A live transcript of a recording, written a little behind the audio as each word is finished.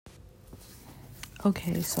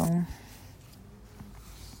Okay, so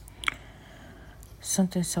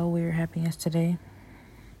something so weird happened yesterday,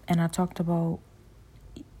 and I talked about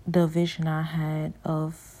the vision I had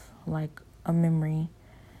of like a memory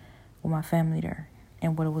with my family there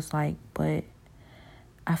and what it was like. But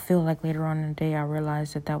I feel like later on in the day, I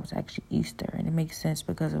realized that was actually Easter, and it makes sense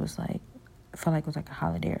because it was like, I felt like it was like a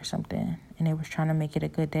holiday or something, and they was trying to make it a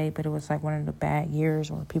good day, but it was like one of the bad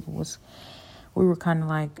years where we were kind of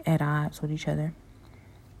like at odds with each other.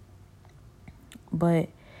 But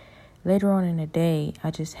later on in the day,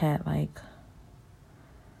 I just had like,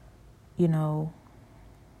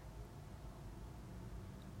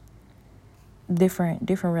 different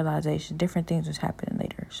realizations, different things was happening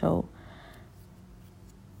later. So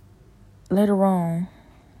later on,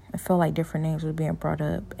 it felt like different names were being brought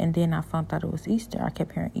up, and then I found out it was Easter. I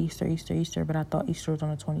kept hearing Easter, Easter, Easter, but I thought Easter was on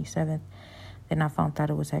the 27th. Then I found out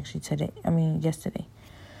it was actually yesterday.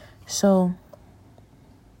 So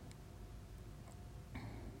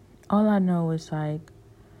all I know is like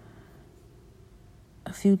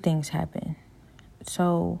a few things happened.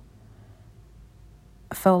 So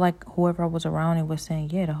I felt like whoever I was around it was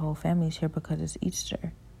saying, yeah, the whole family's here because it's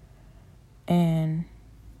Easter. And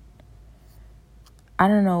I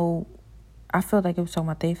don't know, I felt like it was talking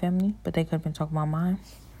about their family, but they could have been talking about mine.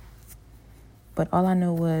 But all I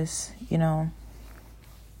knew was,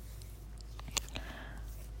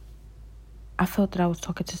 I felt that I was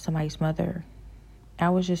talking to somebody's mother. I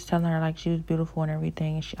was just telling her like she was beautiful and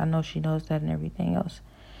everything, and I know she knows that and everything else.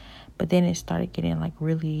 But then it started getting like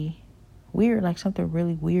really weird, like something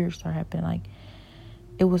really weird started happening. Like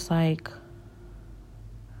it was like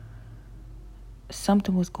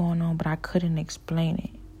something was going on, but I couldn't explain it.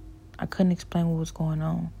 I couldn't explain what was going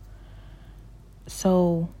on.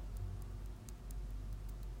 So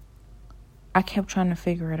I kept trying to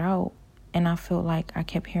figure it out, and I felt like I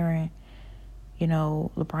kept hearing,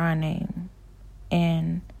 LeBron name.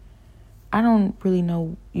 And I don't really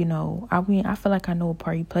know, I feel like I know what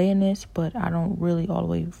part he play in this, but I don't really all the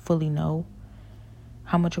way fully know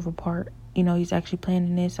how much of a part, he's actually playing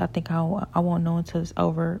in this. I think I won't know until it's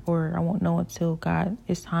over, or I won't know until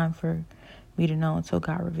it's time for me to know, until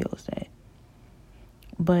God reveals that.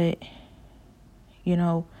 But,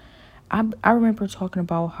 I remember talking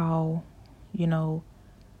about how,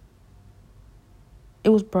 it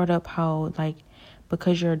was brought up how, like,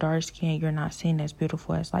 because you're dark skin, you're not seen as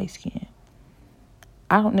beautiful as light skin.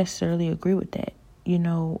 I don't necessarily agree with that.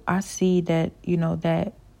 I see that,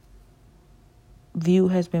 that view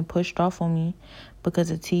has been pushed off on me because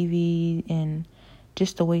of TV and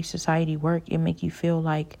just the way society work. It make you feel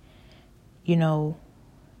like,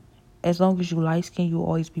 as long as you light skin, you'll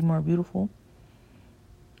always be more beautiful.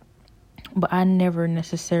 But I never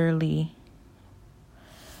necessarily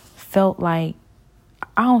felt like,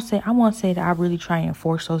 I won't say that I really try and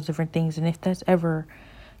enforce those different things. And if that's ever,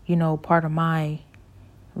 part of my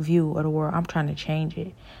view of the world, I'm trying to change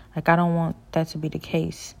it. Like, I don't want that to be the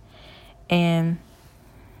case. And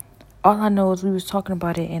all I know is we was talking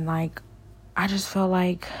about it, and like, I just felt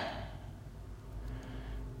like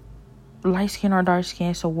light skin or dark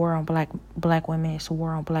skin, it's a war on black women, it's a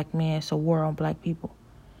war on black men, it's a war on black people.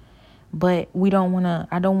 But I don't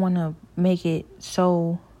want to make it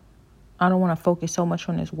so, I don't want to focus so much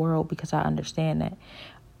on this world, because I understand that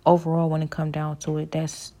overall, when it come down to it,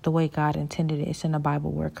 that's the way God intended it. It's in the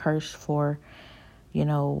Bible. We're cursed for,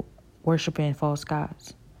 worshiping false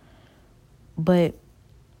gods. But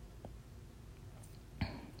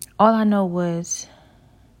all I know was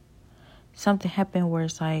something happened where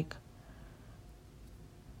it's like,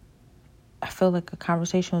 I feel like a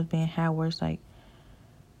conversation was being had where it's like,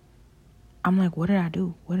 I'm like, what did I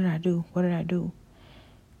do? What did I do? What did I do?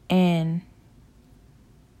 And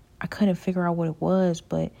I couldn't figure out what it was,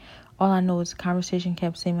 but all I know is the conversation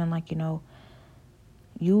kept seeming like,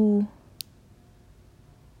 you,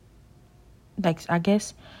 like, I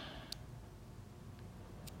guess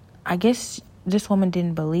this woman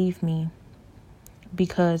didn't believe me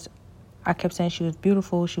because I kept saying she was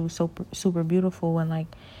beautiful. She was so super beautiful. And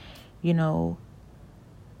like,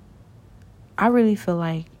 I really feel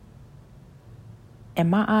like in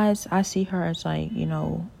my eyes, I see her as like,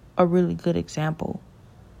 a really good example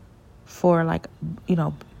for like,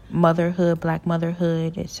 motherhood, black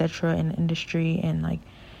motherhood, etc. in the industry, and like,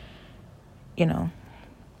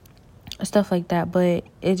 stuff like that. But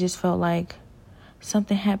it just felt like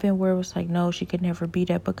something happened where it was like, no, she could never be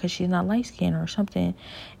that because she's not light skinned or something.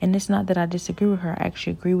 And it's not that I disagree with her. I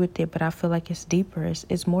actually agree with it, but I feel like it's deeper.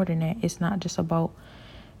 It's more than that. It's not just about,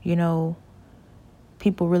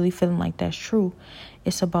 people really feeling like that's true.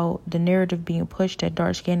 It's about the narrative being pushed that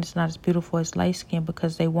dark skin is not as beautiful as light skin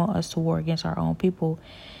because they want us to war against our own people.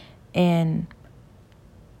 And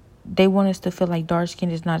they want us to feel like dark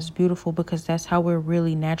skin is not as beautiful because that's how we're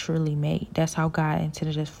really naturally made. That's how God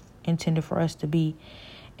intended for us to be.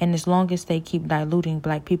 And as long as they keep diluting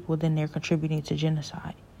black people, then they're contributing to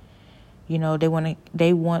genocide. You know, they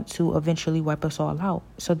want to eventually wipe us all out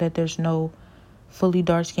so that there's no fully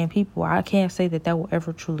dark-skinned people. I can't say that will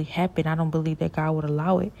ever truly happen. I don't believe that God would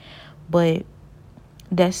allow it. But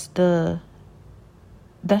that's the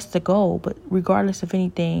goal. But regardless of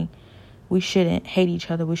anything, we shouldn't hate each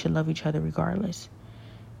other. We should love each other regardless.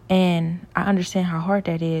 And I understand how hard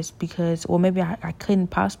that is because, well, maybe I couldn't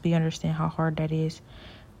possibly understand how hard that is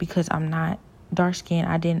because I'm not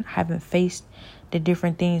dark-skinned. Haven't faced the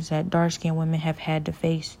different things that dark-skinned women have had to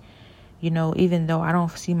face. You know, even though I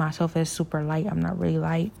don't see myself as super light, I'm not really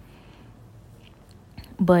light,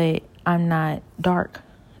 but I'm not dark.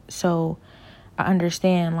 So I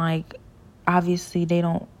understand, like, obviously they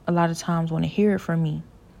don't a lot of times want to hear it from me.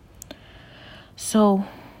 So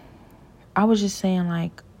I was just saying,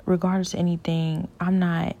 like, regardless of anything,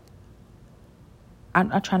 I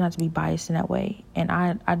try not to be biased in that way. And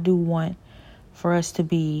I do want for us to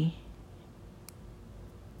be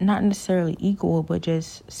not necessarily equal, but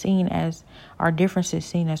just seen as our differences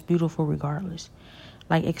seen as beautiful regardless,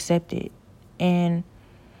 like accepted. And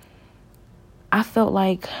I felt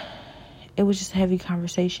like it was just a heavy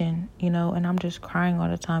conversation, you know, and I'm just crying all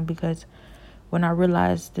the time because when I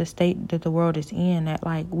realized the state that the world is in, that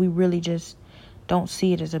like we really just don't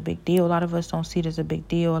see it as a big deal. A lot of us don't see it as a big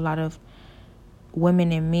deal. A lot of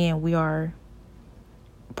women and men, we are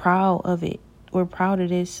proud of it. We're proud of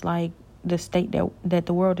this, like, the state that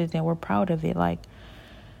the world is in. We're proud of it. Like,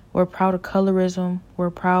 we're proud of colorism.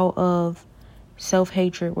 We're proud of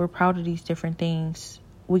self-hatred. We're proud of these different things.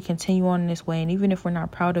 We continue on in this way, and even if we're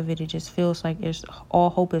not proud of it, it just feels like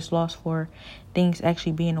all hope is lost for things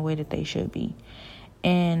actually being the way that they should be.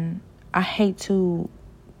 And I hate to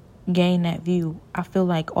gain that view. I feel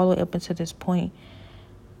like all the way up until this point,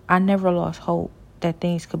 I never lost hope that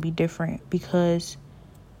things could be different, because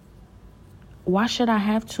why should I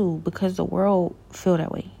have to? Because the world feel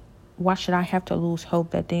that way. Why should I have to lose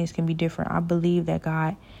hope that things can be different? I believe that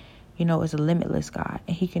God, you know, is a limitless God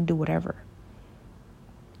and he can do whatever.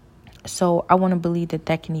 So I want to believe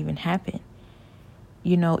that can even happen.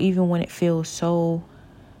 You know, even when it feels so,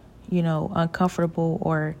 you know, uncomfortable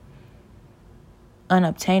or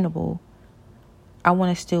unobtainable, I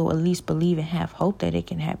want to still at least believe and have hope that it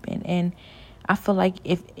can happen. And I feel like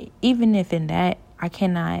even if in that I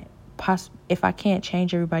cannot if I can't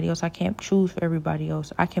change everybody else, I can't choose for everybody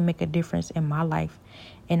else, I can make a difference in my life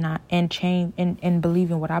and change and believe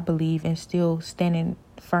in what I believe and still standing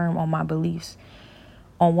firm on my beliefs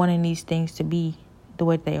on wanting these things to be the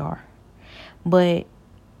way they are. But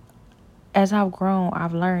as I've grown,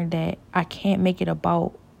 I've learned that I can't make it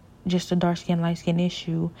about just a dark skin, light skin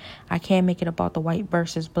issue. I can't make it about the white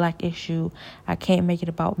versus black issue. I can't make it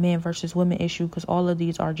about men versus women issue, because all of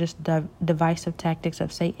these are just divisive tactics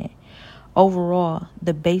of Satan. Overall,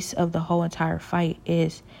 the base of the whole entire fight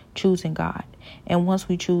is choosing God. And once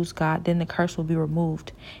we choose God, then the curse will be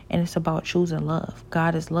removed. And it's about choosing love.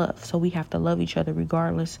 God is love. So we have to love each other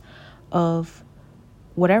regardless of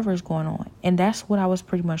whatever is going on. And that's what I was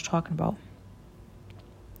pretty much talking about.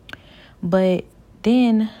 But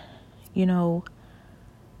then, you know,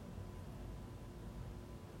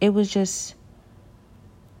 it was just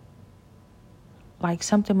like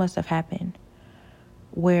something must have happened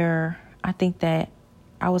where I think that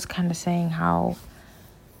I was kind of saying how,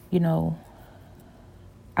 you know,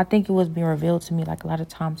 I think it was being revealed to me like a lot of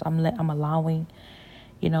times I'm allowing,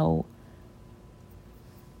 you know,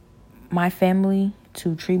 my family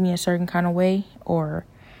to treat me a certain kind of way, or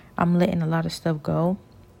I'm letting a lot of stuff go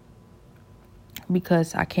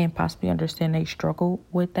because I can't possibly understand they struggle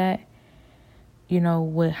with that, you know,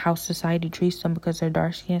 with how society treats them because they're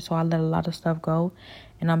dark skinned. So I let a lot of stuff go,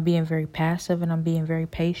 and I'm being very passive and I'm being very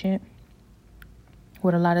patient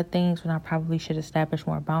with a lot of things when I probably should establish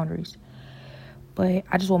more boundaries. But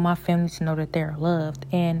I just want my family to know that they're loved.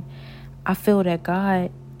 And I feel that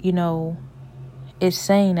God, you know, is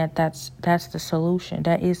saying that that's the solution.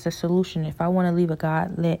 That is the solution. If I want to lead a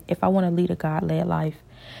God-led life,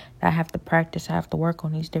 I have to practice. I have to work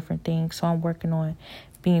on these different things. So I'm working on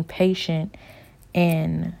being patient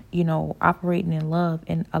and, you know, operating in love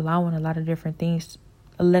and allowing a lot of different things,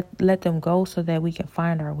 let them go so that we can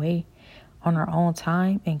find our way on our own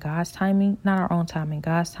time and God's timing. Not our own time and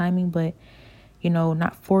God's timing, but,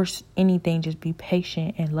 not force anything, just be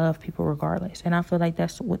patient and love people regardless. And I feel like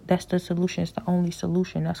that's the solution. It's the only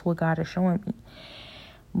solution. That's what God is showing me.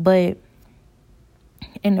 But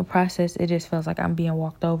in the process, it just feels like I'm being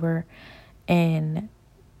walked over and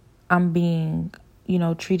I'm being,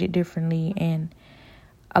 treated differently. And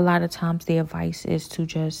a lot of times the advice is to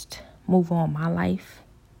just move on my life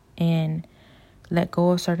and let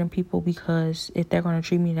go of certain people, because if they're going to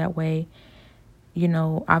treat me that way,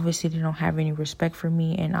 obviously they don't have any respect for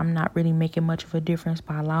me, and I'm not really making much of a difference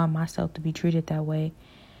by allowing myself to be treated that way,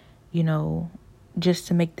 just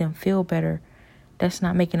to make them feel better. That's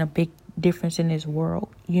not making a big difference in this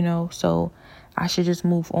world, so I should just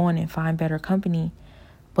move on and find better company.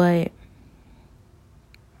 But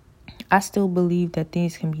I still believe that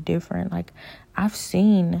things can be different. Like, I've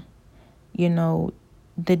seen,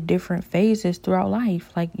 the different phases throughout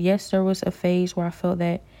life. Like, yes, there was a phase where I felt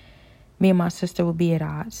that me and my sister would be at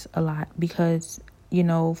odds a lot because,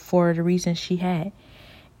 for the reasons she had.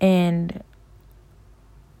 And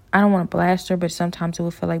I don't want to blast her, but sometimes it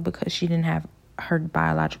would feel like because she didn't have her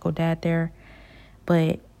biological dad there.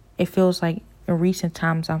 But it feels like in recent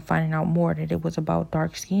times I'm finding out more that it was about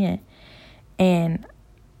dark skin. And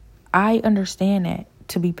I understand that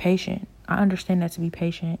to be patient. I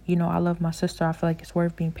love my sister. I feel like it's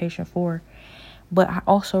worth being patient for. But I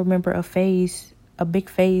also remember a big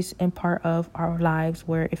phase in part of our lives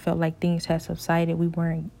where it felt like things had subsided. We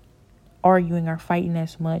weren't arguing or fighting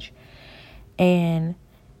as much. And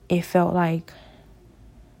it felt like,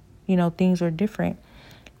 things were different.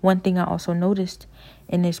 One thing I also noticed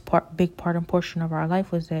in this big part and portion of our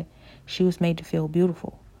life was that she was made to feel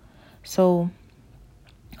beautiful. So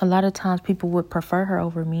a lot of times people would prefer her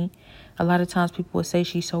over me. A lot of times people would say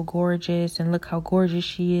she's so gorgeous and look how gorgeous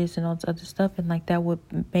she is and all this other stuff. And like that would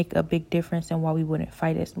make a big difference in why we wouldn't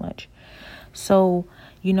fight as much. So,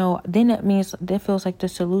 then that feels like the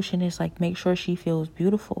solution is like, make sure she feels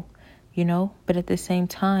beautiful, but at the same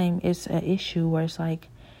time, it's an issue where it's like,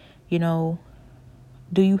 do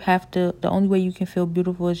you have to, the only way you can feel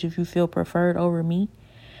beautiful is if you feel preferred over me?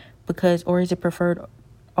 Or is it preferred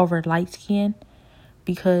over light skin?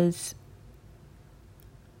 Because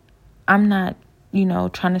I'm not,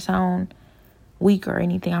 trying to sound weak or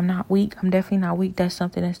anything. I'm not weak. I'm definitely not weak. That's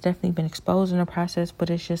something that's definitely been exposed in the process. But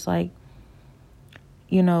it's just like,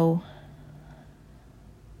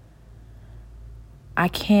 I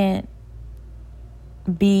can't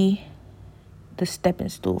be the stepping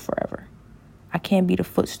stool forever. I can't be the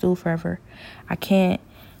footstool forever. I can't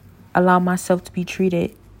allow myself to be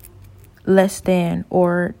treated less than,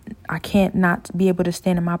 or I can't not be able to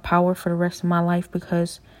stand in my power for the rest of my life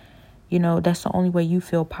because, that's the only way you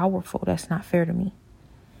feel powerful. That's not fair to me.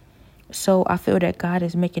 So I feel that God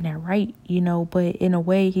is making that right, but in a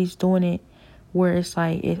way he's doing it where it's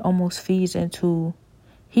like it almost feeds into,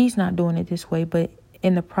 he's not doing it this way, but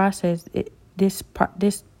in the process, this part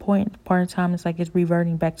in time, it's like it's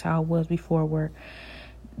reverting back to how it was before, where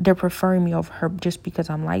they're preferring me over her just because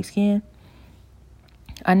I'm light skinned.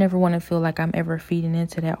 I never want to feel like I'm ever feeding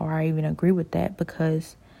into that, or I even agree with that,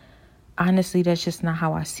 because honestly, that's just not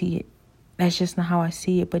how I see it. But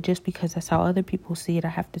just because that's how other people see it, I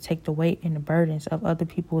have to take the weight and the burdens of other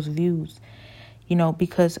people's views,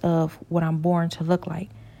 because of what I'm born to look like.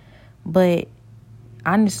 But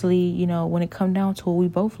honestly, when it comes down to it, we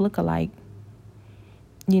both look alike.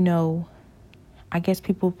 I guess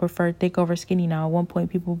people prefer thick over skinny now. At one point,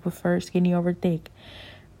 people prefer skinny over thick.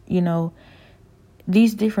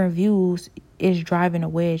 These different views is driving a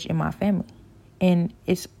wedge in my family, and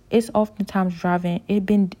it's oftentimes driving.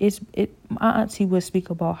 My auntie would speak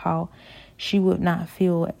about how she would not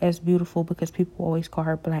feel as beautiful because people always call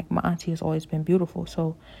her black. My auntie has always been beautiful,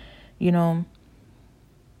 so I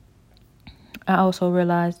also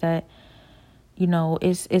realized that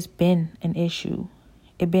it's been an issue.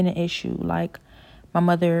 Like, my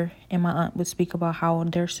mother and my aunt would speak about how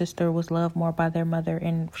their sister was loved more by their mother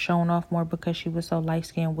and shown off more because she was so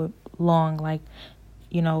light-skinned with long,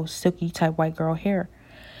 silky type white girl hair.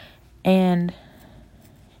 And,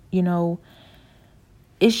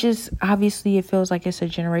 it's just, obviously it feels like it's a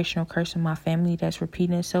generational curse in my family that's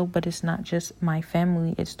repeating itself, but it's not just my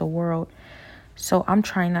family, it's the world. So I'm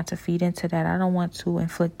trying not to feed into that. I don't want to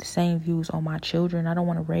inflict the same views on my children. I don't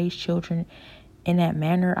want to raise children in that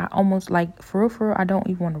manner. I almost for real, I don't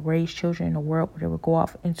even want to raise children in a world where they would go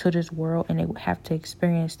off into this world and they would have to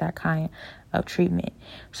experience that kind of treatment.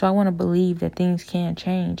 So I want to believe that things can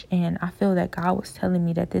change. And I feel that God was telling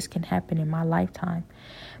me that this can happen in my lifetime.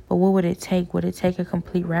 But what would it take? Would it take a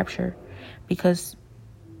complete rapture? Because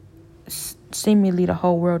seemingly the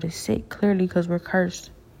whole world is sick, clearly because we're cursed.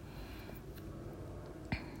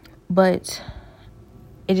 But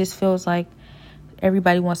It just feels like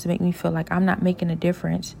everybody wants to make me feel like I'm not making a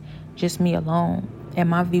difference, just me alone. And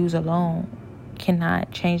my views alone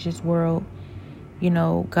cannot change this world.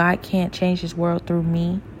 God can't change this world through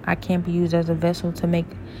me. I can't be used as a vessel to make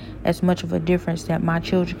as much of a difference that my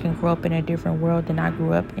children can grow up in a different world than I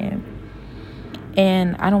grew up in.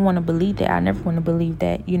 And I don't want to believe that. I never want to believe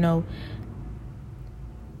that.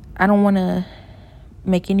 I don't want to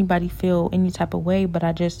make anybody feel any type of way, but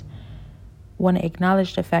I just want to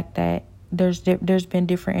acknowledge the fact that there's been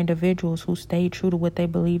different individuals who stayed true to what they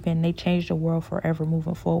believe in. They changed the world forever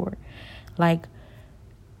moving forward. Like,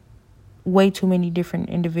 way too many different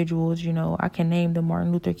individuals. I can name the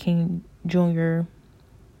Martin Luther King Jr.,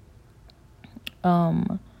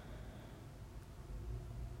 a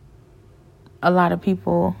lot of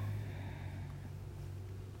people.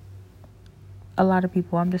 I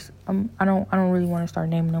don't really want to start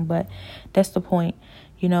naming them, but that's the point.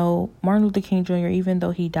 Martin Luther King Jr., even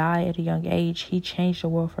though he died at a young age, he changed the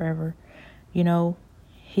world forever.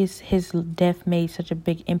 His death made such a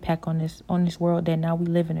big impact on this world that now we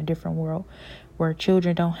live in a different world where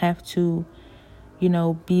children don't have to,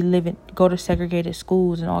 go to segregated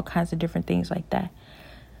schools and all kinds of different things like that.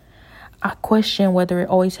 I question whether it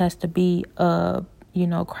always has to be a,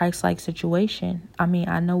 Christ-like situation. I mean,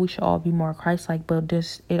 I know we should all be more Christ-like, but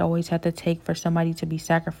it always had to take for somebody to be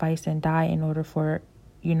sacrificed and die in order for,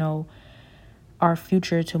 our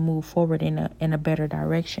future to move forward in a better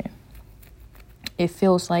direction. It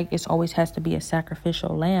feels like it always has to be a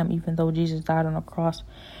sacrificial lamb, even though Jesus died on the cross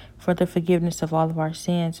for the forgiveness of all of our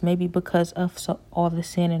sins. Maybe because of all the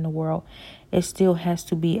sin in the world, it still has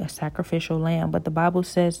to be a sacrificial lamb. But the Bible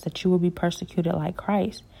says that you will be persecuted like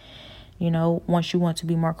Christ. Once you want to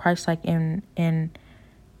be more Christ-like and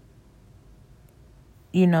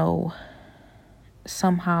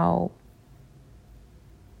somehow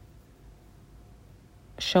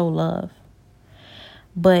show love.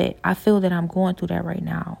 But I feel that I'm going through that right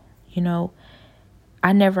now.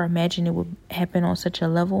 I never imagined it would happen on such a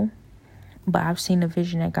level, but I've seen a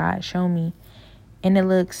vision that God showed me, and it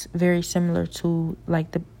looks very similar to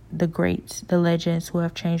like the greats, the legends who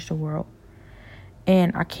have changed the world.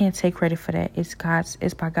 And I can't take credit for that. It's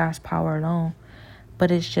by God's power alone.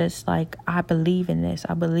 But it's just like, I believe in this.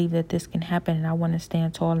 I believe that this can happen, and I want to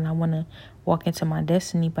stand tall and I want to walk into my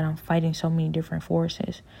destiny, but I'm fighting so many different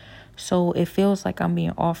forces. So it feels like I'm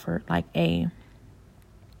being offered like a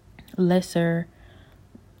lesser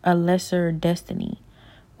destiny,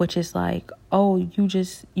 which is like, oh, you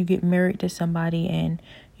get married to somebody and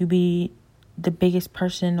you be the biggest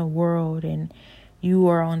person in the world, and you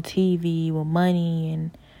are on TV with money,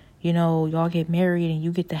 and y'all get married and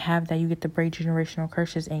you get to have that. You get to break generational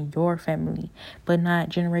curses in your family, but not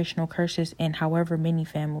generational curses in however many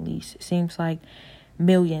families. It seems like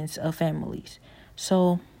millions of families.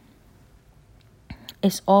 So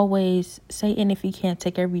it's always Satan. If he can't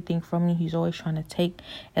take everything from you, he's always trying to take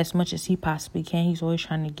as much as he possibly can. He's always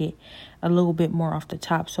trying to get a little bit more off the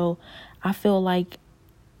top. So I feel like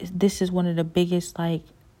this is one of the biggest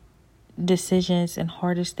decisions and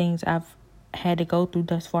hardest things I've had to go through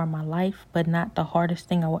thus far in my life, but not the hardest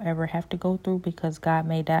thing I will ever have to go through, because God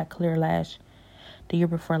made that clear the year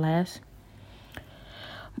before last.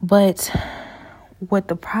 But what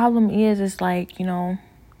the problem is like,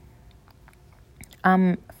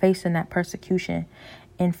 I'm facing that persecution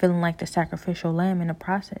and feeling like the sacrificial lamb in the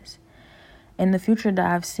process. In the future that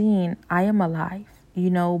I've seen, I am alive,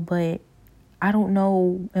 but I don't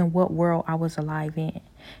know in what world I was alive in,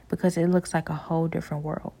 because it looks like a whole different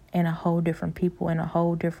world and a whole different people and a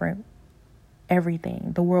whole different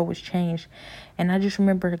everything. The world was changed. And I just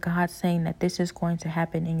remember God saying that this is going to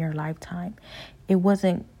happen in your lifetime. It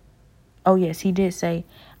wasn't, oh yes, he did say,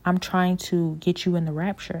 I'm trying to get you in the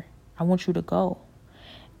rapture. I want you to go.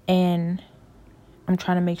 And I'm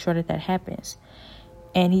trying to make sure that happens.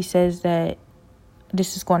 And he says that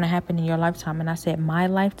this is going to happen in your lifetime. And I said, my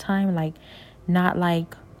lifetime, not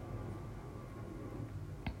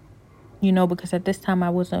because at this time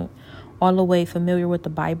I wasn't all the way familiar with the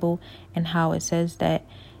Bible and how it says that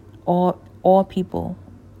all people,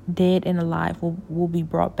 dead and alive, will be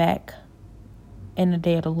brought back in the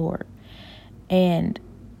day of the Lord. And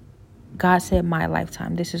God said my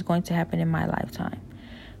lifetime. This is going to happen in my lifetime.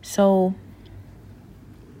 So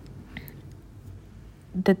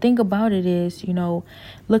the thing about it is,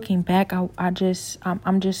 looking back, I'm just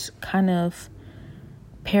kind of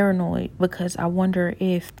paranoid, because I wonder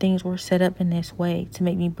if things were set up in this way to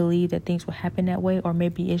make me believe that things would happen that way, or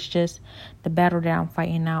maybe it's just the battle that I'm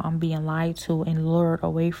fighting now. I'm being lied to and lured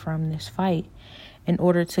away from this fight in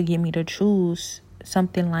order to get me to choose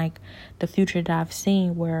something like the future that I've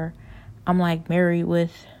seen, where I'm like married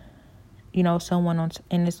with, someone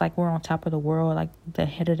and it's like we're on top of the world, like the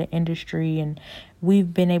head of the industry, and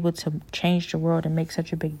we've been able to change the world and make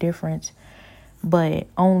such a big difference, but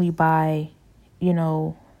only by,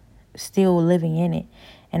 still living in it.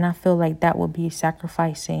 And I feel like that would be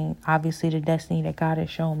sacrificing, obviously, the destiny that God has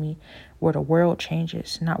shown me, where the world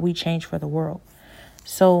changes, not we change for the world.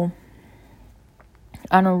 So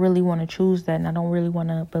I don't really want to choose that, and I don't really want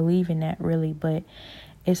to believe in that, really. But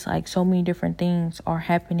it's like so many different things are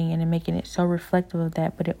happening and making it so reflective of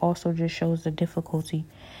that. But it also just shows the difficulty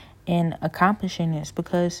in accomplishing this,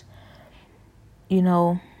 because,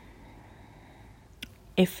 it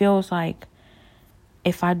feels like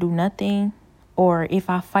if I do nothing, or if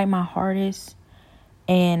I fight my hardest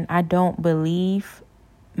and I don't believe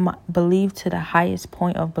to the highest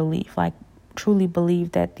point of belief, like truly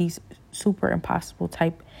believe that these super impossible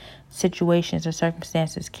type situations or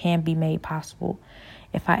circumstances can be made possible.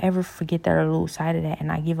 If I ever forget that or lose sight of that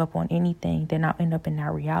and I give up on anything, then I'll end up in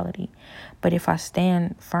that reality. But if I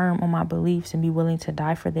stand firm on my beliefs and be willing to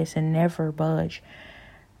die for this and never budge,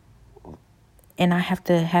 and I have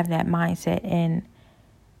to have that mindset, and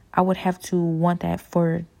I would have to want that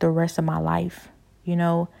for the rest of my life,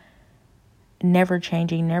 never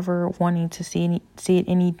changing, never wanting to see it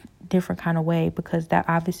any different kind of way, because that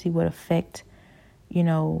obviously would affect,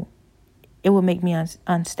 it would make me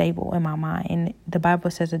unstable in my mind. And the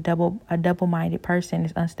Bible says a double-minded person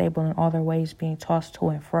is unstable in all their ways, being tossed to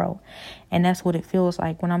and fro. And that's what it feels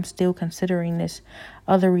like when I'm still considering this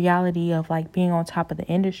other reality of like being on top of the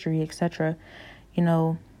industry, etc.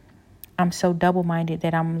 I'm so double-minded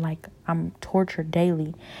that I'm tortured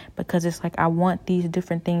daily, because it's like I want these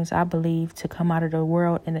different things I believe to come out of the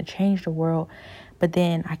world and to change the world, but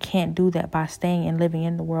then I can't do that by staying and living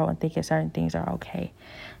in the world and thinking certain things are okay.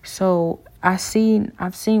 So I've seen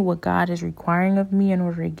what God is requiring of me in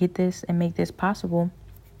order to get this and make this possible.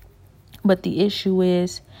 But the issue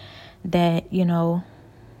is that,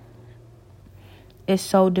 it's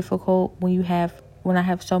so difficult when I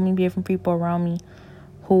have so many different people around me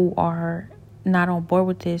who are not on board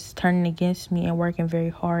with this, turning against me and working very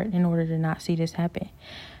hard in order to not see this happen.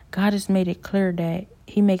 God has made it clear that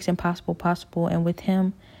he makes impossible possible, and with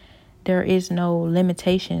him there is no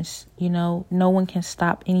limitations. No one can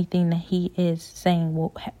stop anything that he is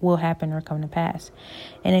saying will happen or come to pass.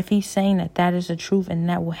 And if he's saying that is the truth and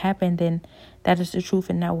that will happen, then that is the truth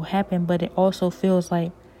and that will happen. But it also feels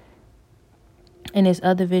like in this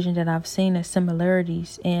other vision that I've seen, the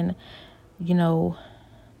similarities in,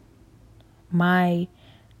 my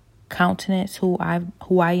countenance, who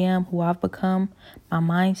I am, who I've become, my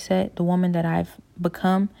mindset, the woman that I've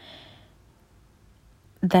become,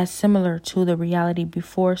 that's similar to the reality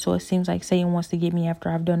before. So it seems like Satan wants to get me after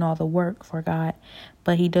I've done all the work for God,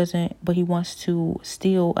 but he wants to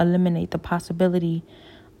still eliminate the possibility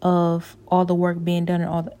of all the work being done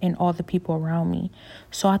and all the people around me.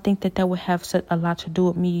 So I think that would have a lot to do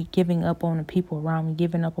with me giving up on the people around me,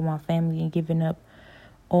 giving up on my family, and giving up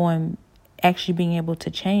on actually being able to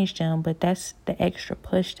change them. But that's the extra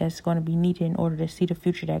push that's going to be needed in order to see the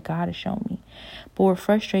future that God has shown me. But what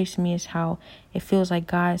frustrates me is how it feels like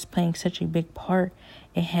God is playing such a big part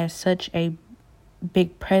and has such a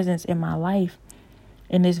big presence in my life,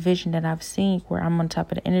 in this vision that I've seen, where I'm on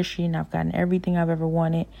top of the industry and I've gotten everything I've ever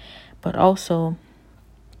wanted. But also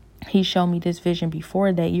he showed me this vision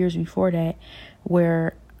before that, years before that,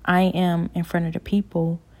 where I am in front of the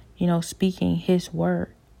people, speaking his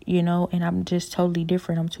word, and I'm just totally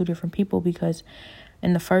different. I'm two different people, because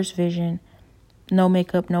in the first vision, no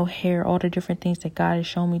makeup, no hair, all the different things that God has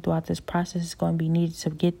shown me throughout this process is going to be needed to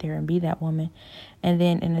get there and be that woman. And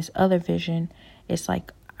then in this other vision, it's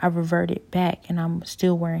like I reverted back and I'm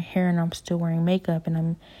still wearing hair and I'm still wearing makeup, and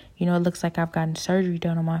I'm, it looks like I've gotten surgery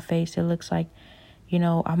done on my face. It looks like,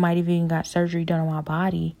 I might have even got surgery done on my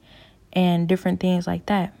body and different things like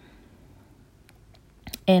that.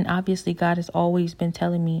 And obviously God has always been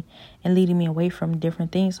telling me and leading me away from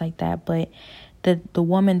different things like that. But the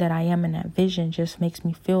woman that I am in that vision just makes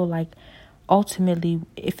me feel like ultimately,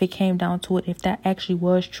 if it came down to it, if that actually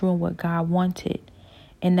was true and what God wanted,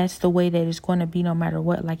 and that's the way that it's going to be no matter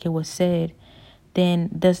what, like it was said, then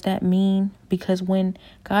does that mean, because when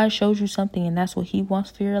God shows you something and that's what he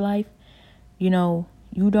wants for your life, you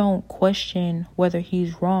don't question whether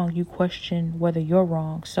he's wrong. You question whether you're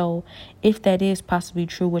wrong. So if that is possibly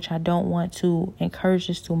true, which I don't want to encourage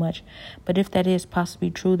this too much, but if that is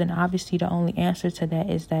possibly true, then obviously the only answer to that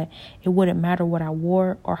is that it wouldn't matter what I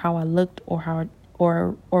wore or how I looked or how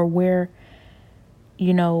or where,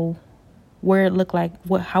 where it looked like,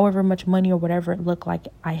 however much money or whatever it looked like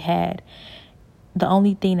I had. the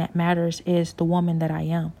only thing that matters is the woman that I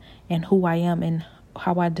am and who I am and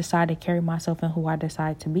how I decide to carry myself and who I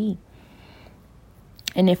decide to be.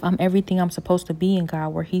 And if I'm everything I'm supposed to be in God,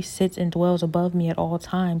 where he sits and dwells above me at all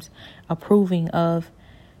times, approving of,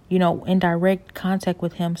 in direct contact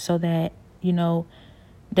with him, so that,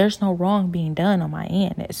 there's no wrong being done on my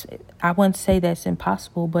end. I wouldn't say that's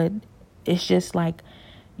impossible, but it's just like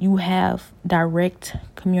you have direct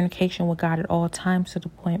communication with God at all times, to the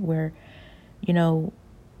point where,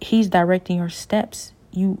 he's directing your steps.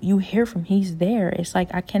 You hear from him. He's there. It's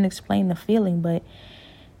like, I can't explain the feeling, but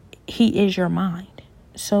he is your mind.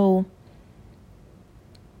 So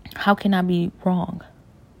how can I be wrong?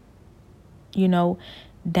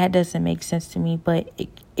 That doesn't make sense to me, but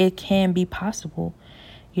it can be possible.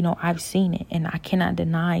 I've seen it, and I cannot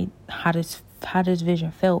deny how this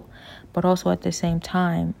vision felt, but also at the same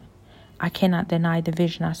time, I cannot deny the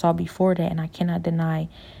vision I saw before that, and I cannot deny,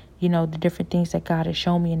 the different things that God has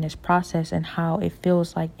shown me in this process, and how it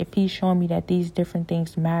feels like if he's showing me that these different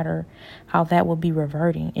things matter, how that will be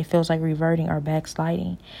reverting. It feels like reverting or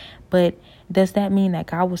backsliding. But does that mean that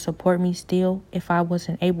God will support me still if I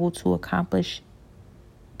wasn't able to accomplish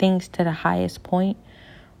things to the highest point?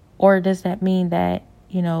 Or does that mean that,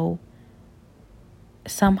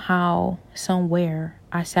 somehow, somewhere,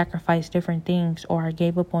 I sacrificed different things, or I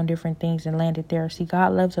gave up on different things and landed there? See,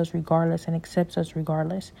 God loves us regardless and accepts us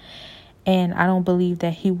regardless. And I don't believe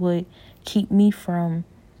that he would keep me from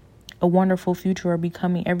a wonderful future or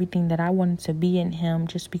becoming everything that I wanted to be in him,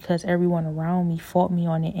 just because everyone around me fought me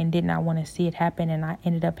on it and did not want to see it happen, and I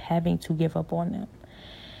ended up having to give up on them.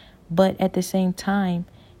 But at the same time,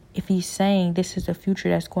 if he's saying this is a future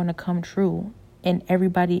that's going to come true, and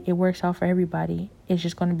it works out for everybody, it's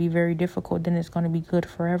just going to be very difficult, then it's going to be good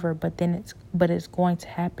forever, but it's going to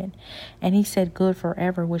happen. And he said good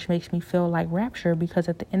forever, which makes me feel like rapture, because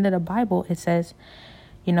at the end of the Bible, it says,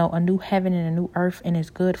 a new heaven and a new earth, and it's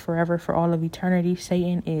good forever, for all of eternity.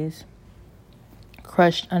 Satan is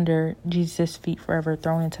crushed under Jesus' feet forever,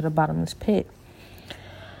 thrown into the bottomless pit.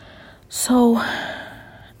 So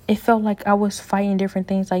it felt like I was fighting different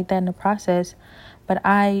things like that in the process, but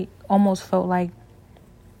I almost felt like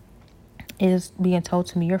it is being told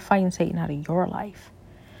to me, you're fighting Satan out of your life.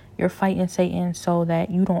 You're fighting Satan so that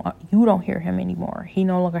you don't hear him anymore. He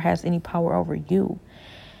no longer has any power over you,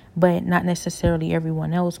 but not necessarily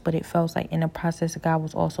everyone else. But it feels like in the process, God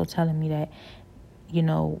was also telling me that,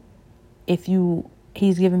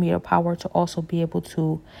 he's giving me the power to also be able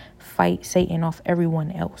to fight Satan off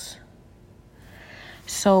everyone else.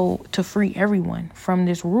 So to free everyone from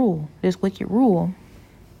this wicked rule.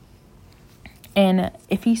 And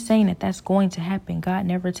if he's saying that that's going to happen, God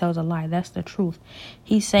never tells a lie. That's the truth.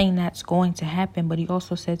 He's saying that's going to happen. But he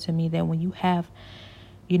also said to me that when you have,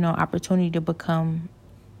 opportunity to become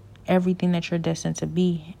everything that you're destined to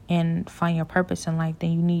be and find your purpose in life,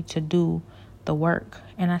 then you need to do the work.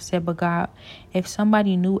 And I said, but God, if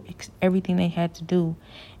somebody knew everything they had to do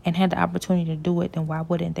and had the opportunity to do it, then why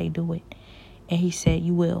wouldn't they do it? And he said,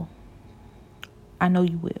 you will. I know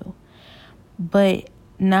you will. But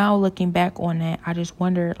now looking back on that, I just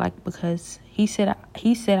wonder, because he said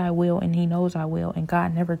I will, and he knows I will, and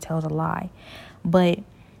God never tells a lie. But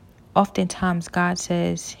oftentimes God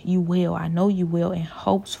says you will, I know you will, in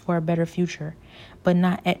hopes for a better future, but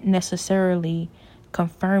not necessarily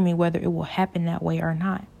confirming whether it will happen that way or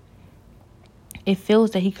not. It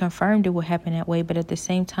feels that he confirmed it will happen that way, but at the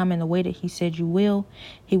same time, in the way that he said you will,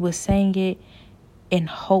 he was saying it in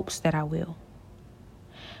hopes that I will.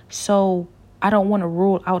 So I don't want to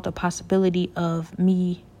rule out the possibility of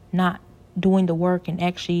me not doing the work and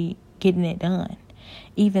actually getting it done,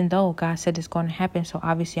 even though God said it's going to happen. So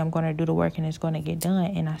obviously I'm going to do the work and it's going to get done.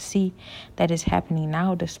 And I see that it's happening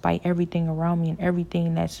now, despite everything around me and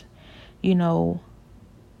everything that's,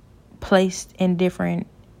 placed in different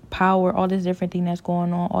power, all this different thing that's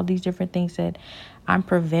going on, all these different things that I'm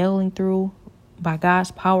prevailing through by God's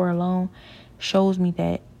power alone, shows me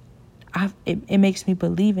that it makes me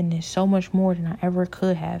believe in this so much more than I ever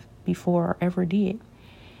could have before or ever did.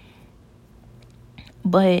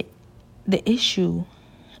 But the issue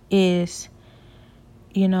is,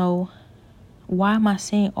 why am I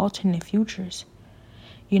seeing alternate futures?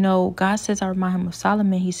 God says I remind him of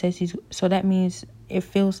Solomon. He says so that means it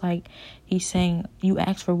feels like he's saying you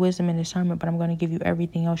asked for wisdom and discernment, but I'm going to give you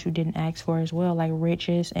everything else you didn't ask for as well, like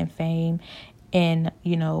riches and fame and,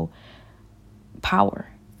 power.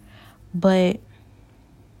 But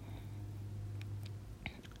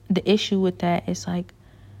the issue with that is I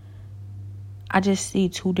just see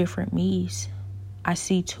two different me's. I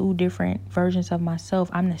see two different versions of myself.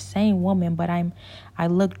 I'm the same woman, but I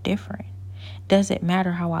look different. Does it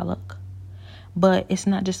matter how I look? But it's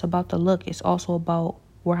not just about the look. It's also about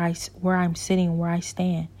where I'm sitting, where I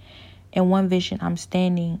stand. In one vision, I'm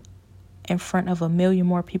standing in front of 1,000,000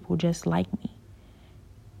 more people just like me,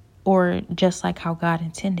 or just like how God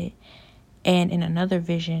intended. And in another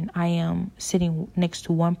vision, I am sitting next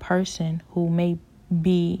to one person who may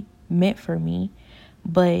be meant for me,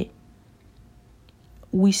 but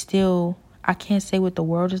I can't say what the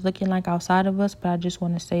world is looking like outside of us, but I just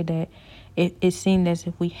want to say that it seemed as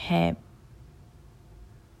if we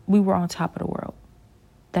were on top of the world.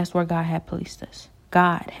 That's where God had placed us.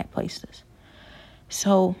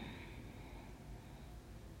 So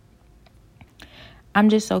I'm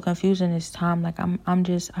just so confused in this time. Like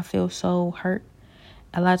I feel so hurt.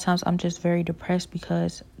 A lot of times I'm just very depressed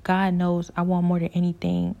because God knows I want more than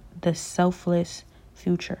anything the selfless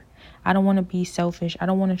future. I don't want to be selfish. I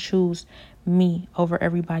don't want to choose me over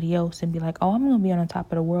everybody else and be like, oh, I'm going to be on the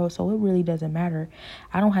top of the world, so it really doesn't matter.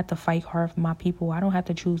 I don't have to fight hard for my people. I don't have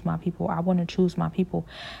to choose my people. I want to choose my people.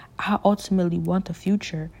 I ultimately want the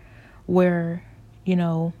future where,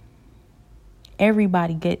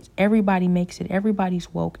 everybody makes it.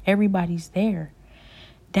 Everybody's woke. Everybody's there.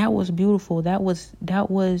 That was beautiful. That was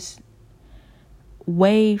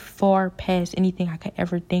way far past anything I could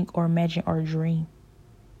ever think or imagine or dream.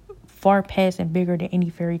 Far past and bigger than any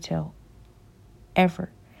fairy tale ever.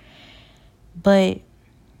 But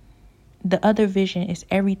the other vision is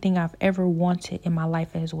everything I've ever wanted in my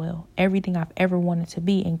life as well. Everything I've ever wanted to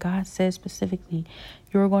be. And God says specifically,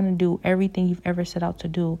 you're going to do everything you've ever set out to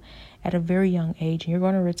do at a very young age. And you're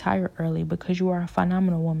going to retire early because you are a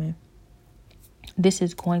phenomenal woman. This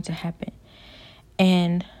is going to happen.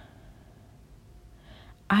 And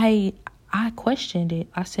I questioned it.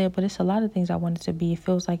 I said, but it's a lot of things I wanted to be. It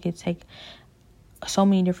feels like it take so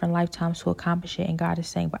many different lifetimes to accomplish it. And God is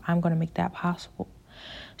saying, but I'm going to make that possible.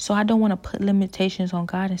 So I don't want to put limitations on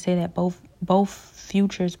God and say that both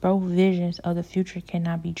visions of the future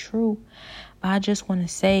cannot be true. But I just want to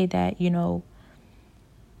say that,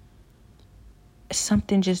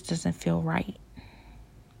 something just doesn't feel right.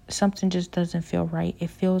 Something just doesn't feel right. It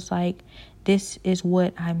feels like this is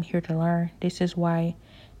what I'm here to learn. This is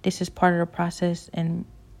part of the process and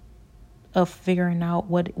of figuring out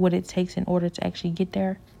what it takes in order to actually get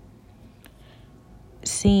there.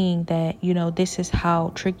 Seeing that, this is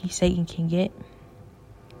how tricky Satan can get,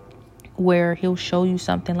 where he'll show you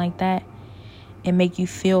something like that and make you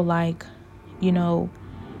feel like, you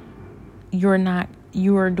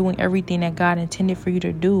are doing everything that God intended for you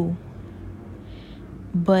to do.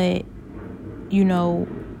 But,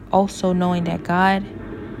 also knowing that God,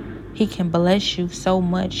 he can bless you so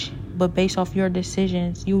much, but based off your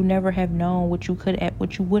decisions, you'll never have known what you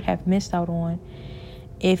would have missed out on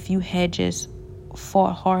if you had just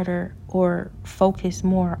fought harder or focused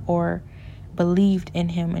more or believed in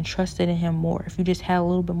him and trusted in him more. If you just had a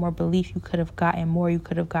little bit more belief, you could have gotten more. You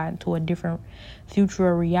could have gotten to a different future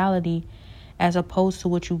or reality as opposed to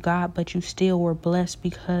what you got, but you still were blessed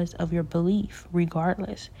because of your belief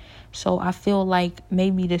regardless. So I feel like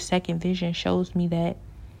maybe the second vision shows me that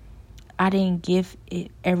I didn't give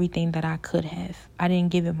it everything that I could have. I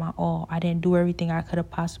didn't give it my all. I didn't do everything I could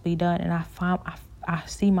have possibly done. And I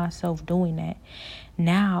see myself doing that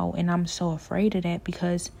now. And I'm so afraid of that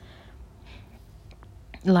because,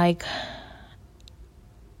 I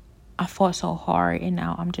fought so hard and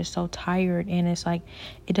now I'm just so tired. And it's like,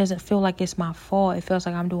 it doesn't feel like it's my fault. It feels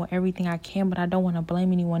like I'm doing everything I can, but I don't want to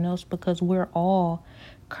blame anyone else because we're all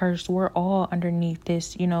cursed. We're all underneath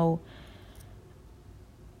this,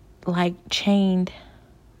 chained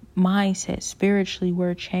mindset. Spiritually,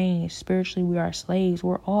 we're chained. Spiritually, we are slaves.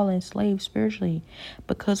 We're all enslaved spiritually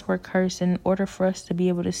because we're cursed. And in order for us to be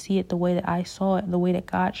able to see it the way that I saw it, the way that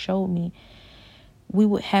God showed me, we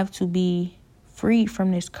would have to be freed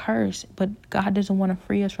from this curse. But God doesn't want to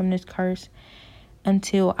free us from this curse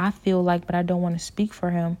until I feel like, but I don't want to speak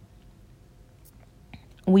for him,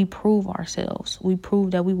 we prove ourselves. We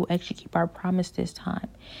prove that we will actually keep our promise this time.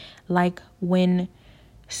 Like when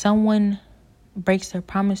someone breaks their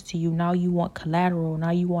promise to you, now you want collateral.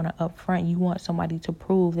 Now you want to upfront. You want somebody to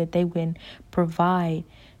prove that they can provide,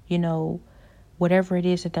 whatever it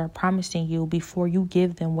is that they're promising you before you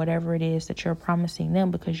give them whatever it is that you're promising them,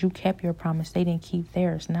 because you kept your promise. They didn't keep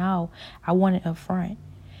theirs. Now I want it upfront.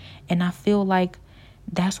 And I feel like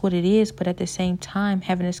that's what it is. But at the same time,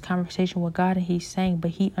 having this conversation with God, and he's saying, but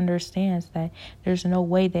he understands that there's no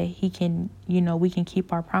way that he can, we can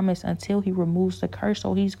keep our promise until he removes the curse.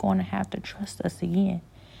 So he's going to have to trust us again.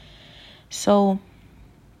 So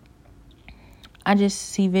I just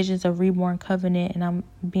see visions of reborn covenant, and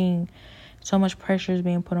so much pressure is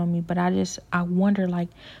being put on me. But I wonder,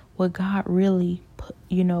 would God really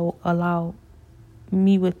allow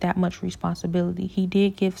me with that much responsibility. He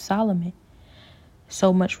did give Solomon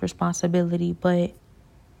so much responsibility, but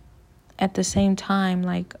at the same time,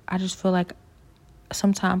 like, I just feel like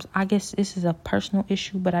sometimes, I guess this is a personal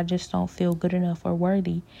issue, but I just don't feel good enough or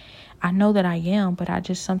worthy. I know that I am, but I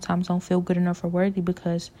just sometimes don't feel good enough or worthy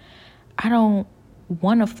because I don't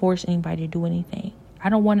want to force anybody to do anything. I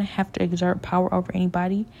don't want to have to exert power over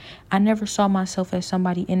anybody. I never saw myself as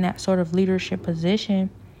somebody in that sort of leadership position.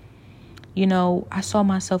 I saw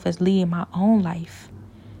myself as leading my own life.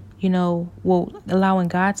 Allowing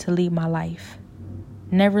God to lead my life.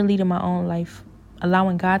 Never leading my own life.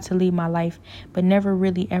 Allowing God to lead my life, but never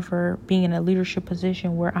really ever being in a leadership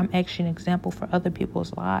position where I'm actually an example for other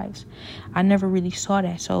people's lives. I never really saw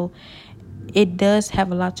that. So it does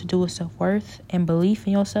have a lot to do with self-worth and belief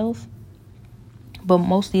in yourself. But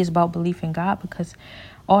mostly it's about belief in God, because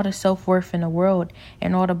all the self-worth in the world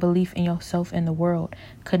and all the belief in yourself in the world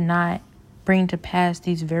could not bring to pass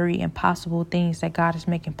these very impossible things that God is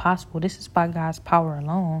making possible. This is by God's power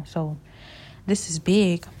alone. So this is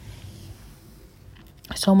big.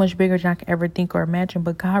 So much bigger than I could ever think or imagine.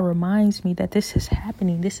 But God reminds me that this is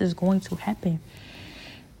happening. This is going to happen.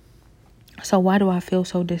 So why do I feel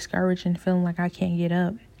so discouraged and feeling like I can't get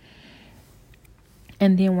up?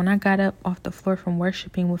 And then when I got up off the floor from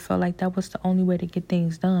worshiping, it felt like that was the only way to get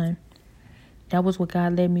things done. That was what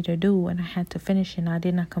God led me to do, and I had to finish it, and I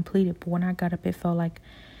did not complete it. But when I got up, it felt like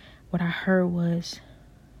what I heard was,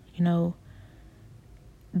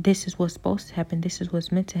 this is what's supposed to happen. This is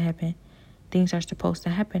what's meant to happen. Things are supposed to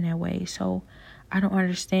happen that way. So I don't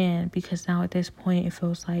understand, because now at this point, it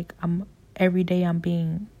feels like every day I'm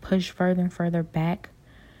being pushed further and further back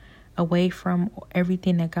away from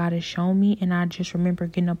everything that God has shown me. And I just remember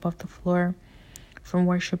getting up off the floor from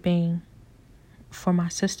worshiping for my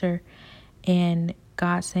sister, and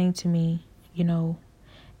God saying to me,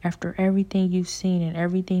 after everything you've seen and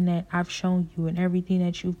everything that I've shown you and everything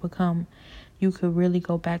that you've become, you could really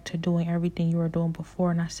go back to doing everything you were doing before.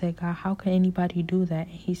 And I said, God, how can anybody do that?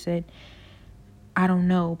 And he said, I don't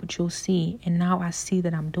know, but you'll see. And now I see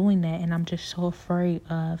that I'm doing that, and I'm just so afraid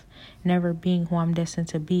of never being who I'm destined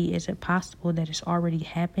to be. Is it possible that it's already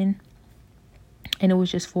happened and it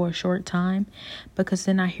was just for a short time? Because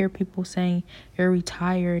then I hear people saying you're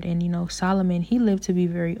retired, and Solomon, he lived to be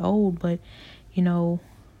very old, but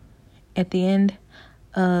at the end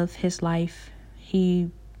of his life,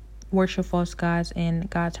 he worshiped false gods and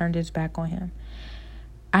God turned his back on him.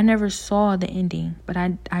 I never saw the ending, but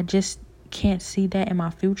I just can't see that in my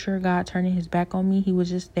future, God turning his back on me. He was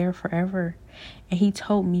just there forever, and he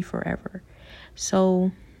told me forever.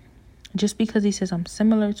 So just because he says I'm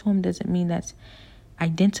similar to him doesn't mean that's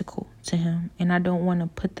identical to him. And I don't want to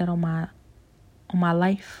put that on my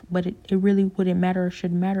life, but it really wouldn't matter or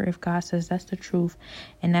shouldn't matter if God says that's the truth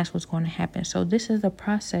and that's what's going to happen. So this is the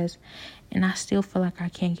process, and I still feel like I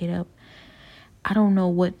can't get up. I don't know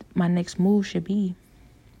what my next move should be,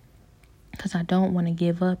 because I don't want to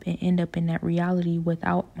give up and end up in that reality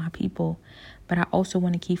without my people. But I also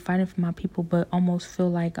want to keep fighting for my people, but almost feel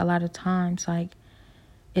like a lot of times, like,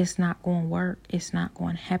 it's not going to work. It's not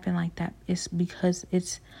going to happen like that. It's because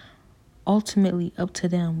it's ultimately up to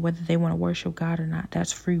them whether they want to worship God or not.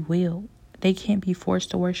 That's free will. They can't be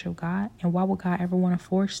forced to worship God. And why would God ever want to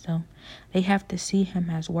force them? They have to see him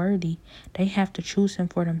as worthy. They have to choose him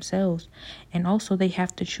for themselves. And also they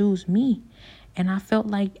have to choose me. And I felt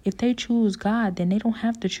like if they choose God, then they don't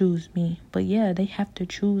have to choose me. But yeah, they have to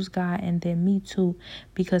choose God and then me too.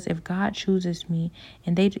 Because if God chooses me,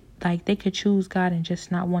 and they could choose God and just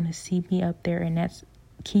not want to see me up there, and that's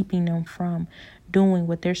keeping them from doing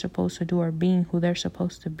what they're supposed to do or being who they're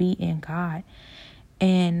supposed to be in God.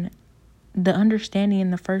 And the understanding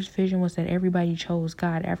in the first vision was that everybody chose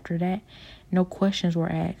God. After that, no questions were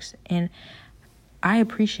asked. And I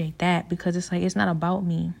appreciate that, because it's like, it's not about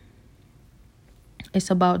me. It's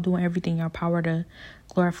about doing everything in our power to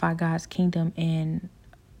glorify God's kingdom and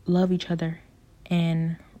love each other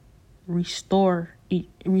and restore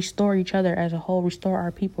each other as a whole, restore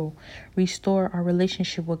our people, restore our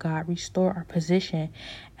relationship with God, restore our position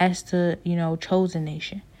as the, chosen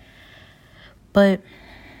nation. But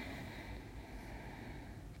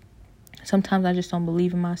sometimes I just don't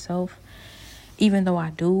believe in myself. Even though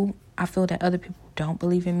I do, I feel that other people don't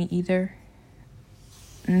believe in me either.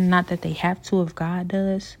 Not that they have to if God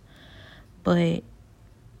does, but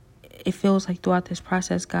it feels like throughout this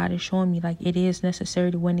process, God is showing me like it is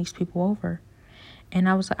necessary to win these people over. And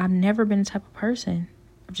I was like, I've never been the type of person.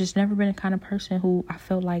 I've just never been the kind of person who I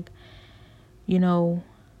felt like, I know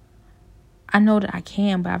that I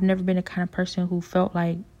can, but I've never been the kind of person who felt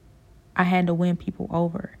like I had to win people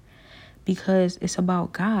over. because it's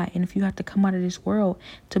about God. And if you have to come out of this world,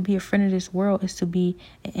 to be a friend of this world is to be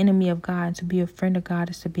an enemy of God. And to be a friend of God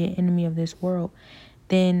is to be an enemy of this world.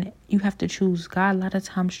 Then you have to choose God. A lot of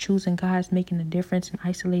times choosing God is making a difference and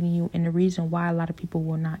isolating you, and the reason why a lot of people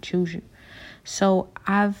will not choose you. So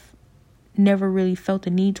I've never really felt the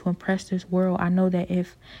need to impress this world. I know that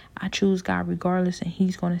if I choose God regardless, and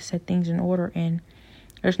he's going to set things in order, and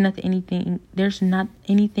there's not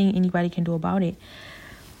anything anybody can do about it.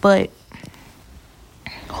 But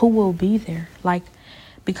who will be there? Like,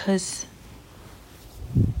 because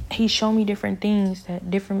he showed me different things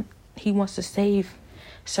he wants to save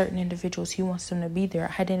certain individuals. He wants them to be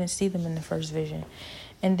there. I didn't see them in the first vision.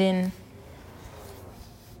 And then,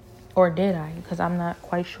 or did I? Because I'm not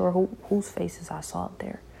quite sure whose faces I saw up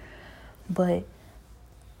there. But,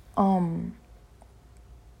 a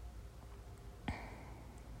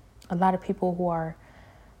lot of people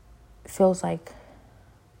who feels like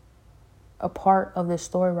a part of the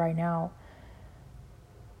story right now,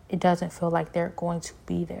 it doesn't feel like they're going to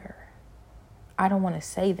be there. I don't want to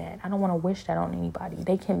say that. I don't want to wish that on anybody.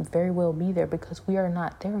 They can very well be there because we are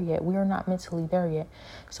not there yet. We are not mentally there yet.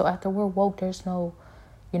 So after we're woke, there's no,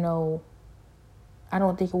 I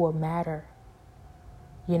don't think it will matter.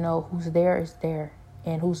 Who's there is there,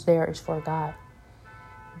 and who's there is for God.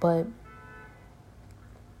 But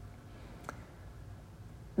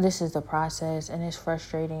this is the process, and it's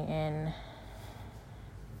frustrating, and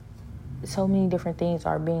so many different things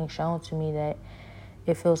are being shown to me that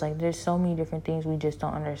it feels like there's so many different things we just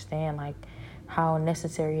don't understand, like how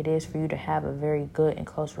necessary it is for you to have a very good and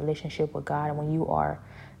close relationship with God when you are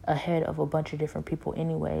ahead of a bunch of different people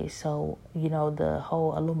anyway. So, the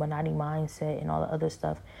whole Illuminati mindset and all the other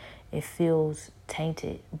stuff, it feels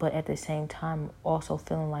tainted, but at the same time also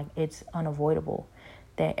feeling like it's unavoidable,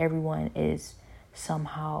 that everyone is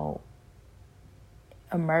somehow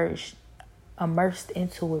immersed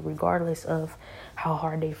into it regardless of how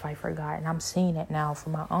hard they fight for God. And I'm seeing it now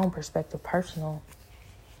from my own perspective. Personally,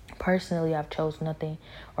 I've chose nothing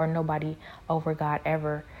or nobody over God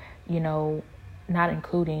ever, not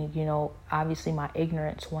including, obviously my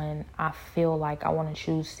ignorance when I feel like I want to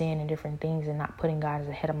choose sin and different things and not putting God as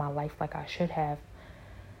the head of my life like I should have.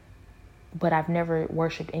 But I've never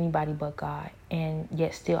worshipped anybody but God, and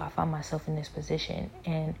yet still I find myself in this position.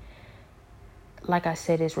 And like I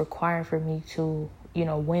said, it's requiring for me to,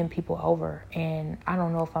 win people over. And I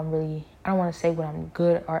don't know if I don't want to say what I'm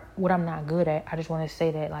good or what I'm not good at. I just want to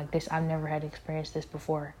say that, like, this, I've never had to experience this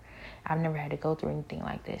before. I've never had to go through anything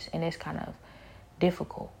like this. And it's kind of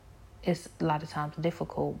difficult. It's a lot of times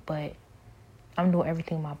difficult, but I'm doing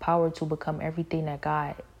everything in my power to become everything that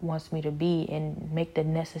God wants me to be and make the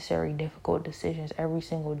necessary difficult decisions every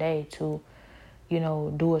single day to,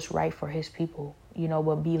 do what's right for his people,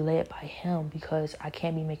 but be led by him, because I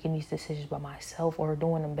can't be making these decisions by myself or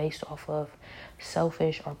doing them based off of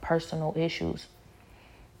selfish or personal issues.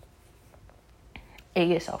 It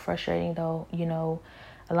gets so frustrating though,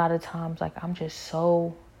 a lot of times, like, I'm just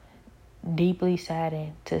so deeply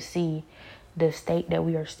saddened to see the state that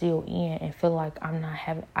we are still in and feel like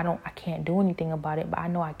I can't do anything about it, but I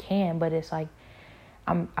know I can. But it's like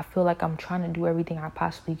I feel like I'm trying to do everything I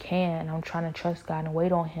possibly can. I'm trying to trust God and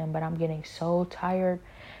wait on him, but I'm getting so tired,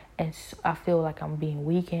 and I feel like I'm being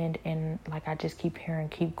weakened, and like I just keep hearing,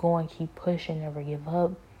 keep going, keep pushing, never give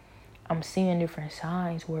up. I'm seeing different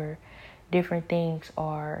signs where different things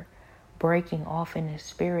are breaking off in the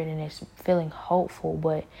spirit, and it's feeling hopeful,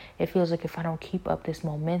 but it feels like if I don't keep up this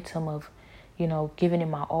momentum of, giving it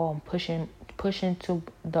my all and pushing to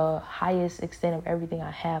the highest extent of everything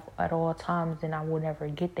I have at all times, then I will never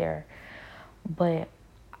get there. But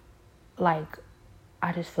like,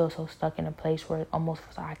 I just feel so stuck in a place where it almost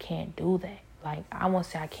feels like I can't do that. Like, I won't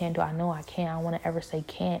say I can't do it. I know I can. I don't want to ever say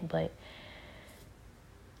can't, but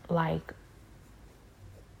like,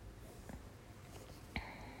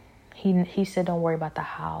 he said don't worry about the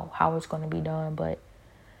how it's going to be done, but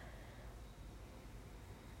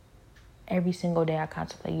every single day I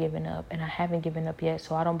contemplate giving up, and I haven't given up yet,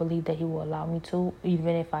 so I don't believe that he will allow me to.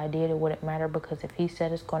 Even if I did, it wouldn't matter, because if he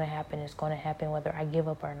said it's going to happen, it's going to happen whether I give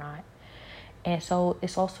up or not. And so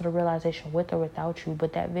it's also the realization, with or without you,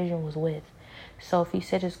 but that vision was with. So if he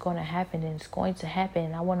said it's going to happen, then it's going to happen,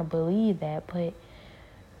 and I want to believe that, but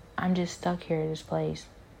I'm just stuck here at this place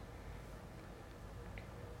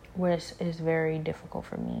where it's very difficult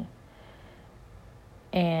for me.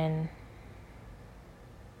 And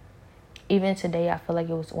even today, I feel like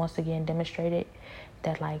it was once again demonstrated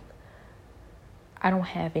that, like, I don't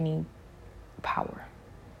have any power.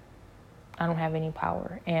 I don't have any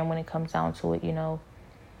power. And when it comes down to it,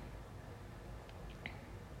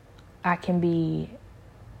 I can be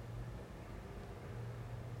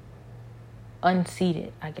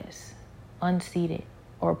unseated, I guess, unseated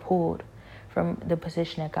or pulled from the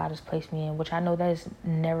position that God has placed me in, which I know that is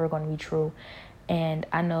never going to be true. And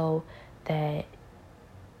I know that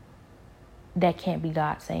that can't be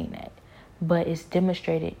God saying that, but it's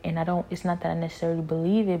demonstrated. And it's not that I necessarily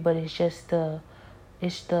believe it, but it's just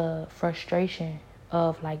it's the frustration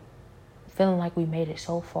of like feeling like we made it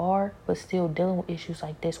so far, but still dealing with issues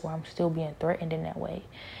like this where I'm still being threatened in that way.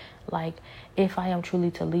 Like, if I am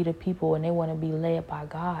truly to lead a people and they want to be led by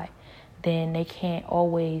God, then they can't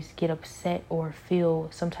always get upset or feel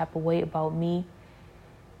some type of way about me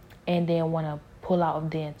and then want to pull out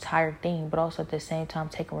of the entire thing, but also at the same time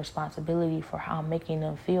taking responsibility for how I'm making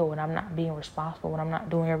them feel when I'm not being responsible, when I'm not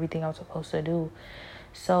doing everything I'm supposed to do.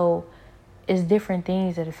 So it's different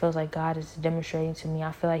things that it feels like God is demonstrating to me.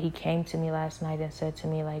 I feel like he came to me last night and said to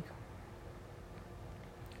me, like,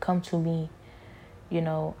 come to me.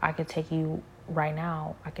 I could take you right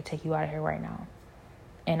now. I could take you out of here right now.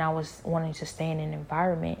 And I was wanting to stay in an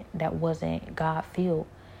environment that wasn't God-filled.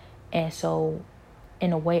 And so,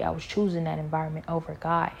 in a way, I was choosing that environment over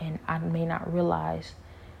God. And I may not realize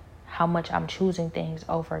how much I'm choosing things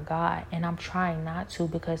over God. And I'm trying not to,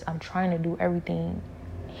 because I'm trying to do everything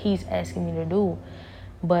he's asking me to do.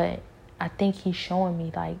 But I think he's showing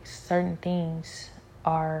me like certain things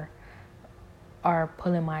are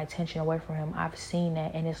pulling my attention away from him. I've seen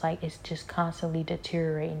that, and it's like it's just constantly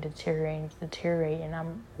deteriorating. And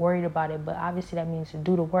I'm worried about it. But obviously that means to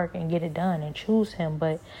do the work and get it done and choose him.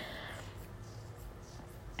 But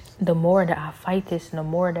the more that I fight this and the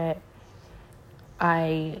more that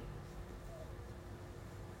I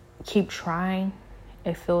keep trying,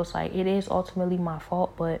 it feels like it is ultimately my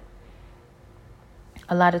fault. But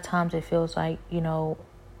a lot of times it feels like, it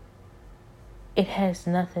has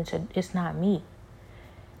nothing to, it's not me.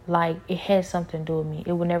 Like, it has something to do with me.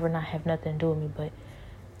 It would never not have nothing to do with me, but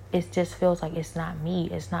it just feels like it's not me.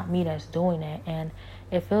 It's not me that's doing that. And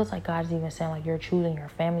it feels like God's even saying, like, you're choosing your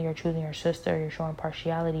family, you're choosing your sister, you're showing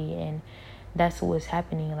partiality, and that's what's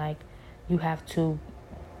happening. Like, you have to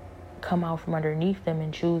come out from underneath them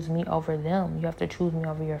and choose me over them. You have to choose me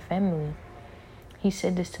over your family. He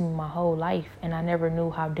said this to me my whole life, and I never knew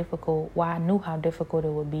how difficult, I knew how difficult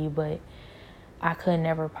it would be, but I could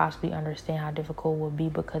never possibly understand how difficult it would be,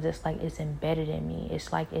 because it's like it's embedded in me.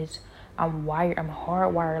 It's like I'm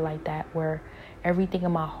hardwired like that, where everything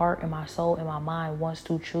in my heart and my soul and my mind wants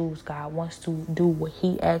to choose God, wants to do what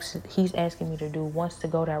he's asking me to do, wants to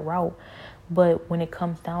go that route. But when it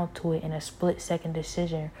comes down to it, in a split-second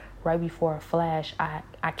decision, right before a flash, I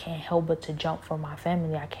can't help but to jump for my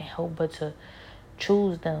family. I can't help but to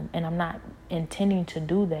choose them, and I'm not intending to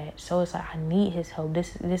do that. So it's like I need his help.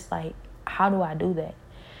 This like, how do I do that?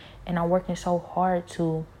 And I'm working so hard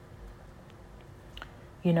to,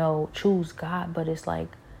 choose God, but it's like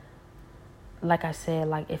I said,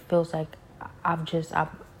 like, it feels like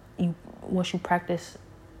once you practice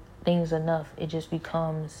things enough, it just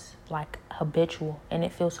becomes like habitual, and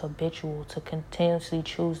it feels habitual to continuously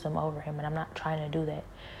choose them over him, and I'm not trying to do that.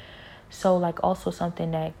 So, like, also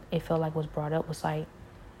something that it felt like was brought up was like,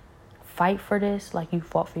 fight for this like you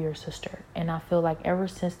fought for your sister. And I feel like ever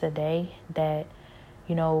since the day that,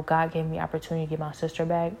 God gave me opportunity to get my sister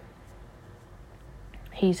back,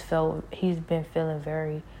 he's been feeling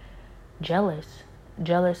very jealous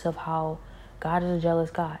of how God is a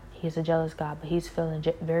jealous God. He's a jealous God, but he's feeling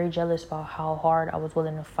very jealous about how hard I was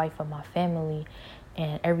willing to fight for my family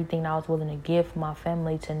and everything I was willing to give for my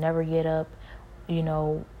family, to never get up,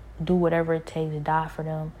 do whatever it takes to die for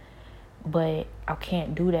them. But I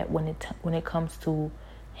can't do that when it comes to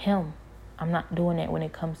him. I'm not doing that when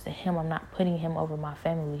it comes to him. I'm not putting him over my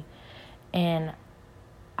family. And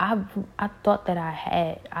I thought that I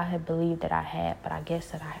had believed that I had, but I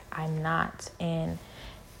guess that I'm not. And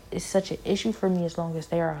it's such an issue for me as long as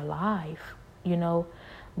they are alive,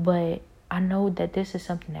 But I know that this is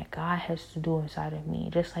something that God has to do inside of me.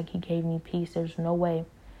 Just like he gave me peace, there's no way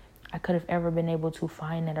I could have ever been able to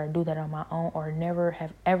find that or do that on my own, or never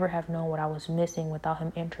have ever have known what I was missing without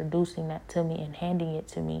him introducing that to me and handing it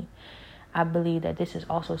to me. I believe that this is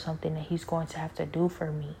also something that he's going to have to do for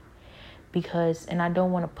me, and I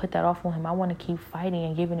don't want to put that off on him. I want to keep fighting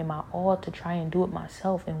and giving it my all to try and do it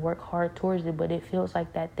myself and work hard towards it. But it feels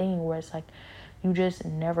like that thing where it's like you just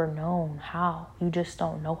never known how. You just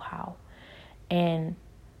don't know how. And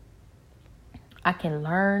I can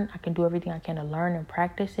learn. I can do everything I can to learn and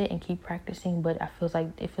practice it and keep practicing. But it feels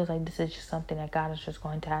like this is just something that God is just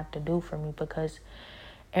going to have to do for me, because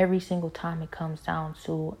every single time it comes down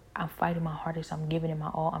to I'm fighting my hardest, I'm giving it my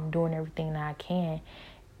all, I'm doing everything that I can,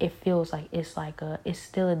 it feels like it's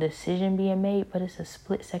still a decision being made, but it's a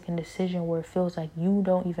split-second decision where it feels like you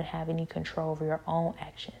don't even have any control over your own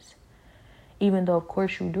actions. Even though, of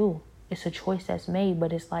course, you do. It's a choice that's made,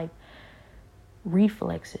 but it's like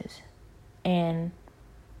reflexes. And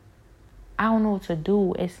I don't know what to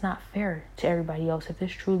do. It's not fair to everybody else. If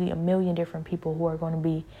there's truly a million different people who are going to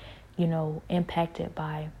be, impacted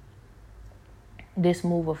by this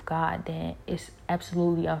move of God, then it's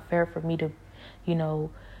absolutely unfair for me to,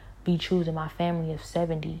 be choosing my family of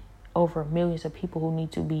 70 over millions of people who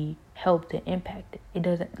need to be helped and impacted. It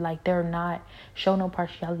doesn't, they're not, show no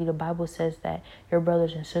partiality. The Bible says that your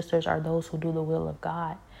brothers and sisters are those who do the will of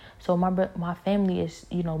God. So my family is,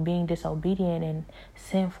 being disobedient and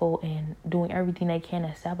sinful and doing everything they can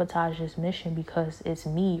to sabotage this mission because it's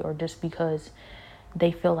me, or just because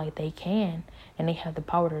they feel like they can and they have the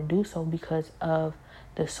power to do so because of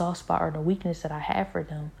the soft spot or the weakness that I have for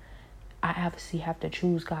them. I obviously have to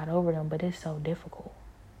choose God over them, but it's so difficult.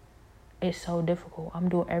 It's so difficult. I'm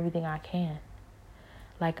doing everything I can.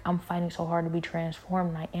 I'm fighting so hard to be transformed,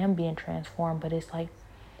 and I am being transformed, but it's like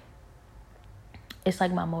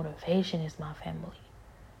my motivation is my family.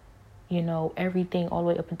 Everything all the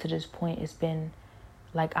way up until this point has been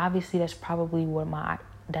obviously that's probably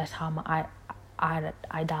that's how I'm an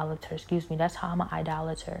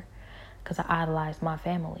idolater, because I idolize my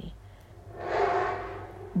family.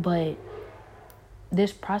 But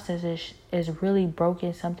this process is really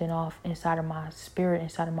broken something off inside of my spirit,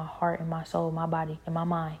 inside of my heart and my soul, my body and my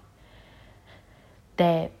mind,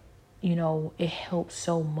 that it helps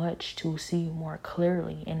so much to see more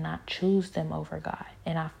clearly and not choose them over God.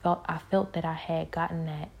 And I felt that I had gotten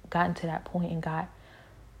to that point and got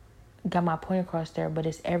my point across there, but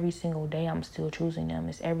it's every single day I'm still choosing them.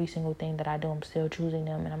 It's every single thing that I do, I'm still choosing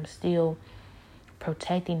them, and I'm still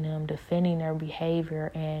protecting them, defending their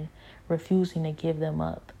behavior, and refusing to give them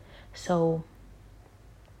up. So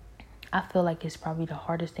I feel like it's probably the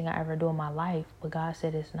hardest thing I ever do in my life, but God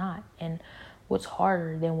said it's not. And what's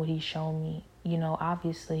harder than what He's shown me?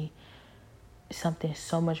 Obviously something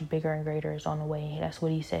so much bigger and greater is on the way. That's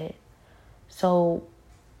what He said. So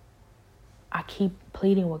I keep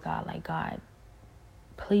pleading with God, God,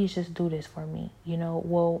 please just do this for me.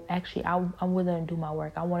 Well, actually, I'm willing to do my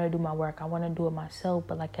work. I want to do my work. I want to do it myself.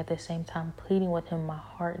 But at the same time, pleading with Him in my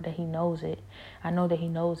heart that He knows it. I know that He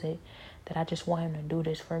knows it, that I just want Him to do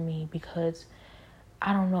this for me, because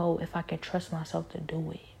I don't know if I can trust myself to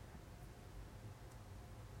do it.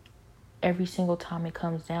 Every single time it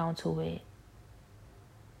comes down to it,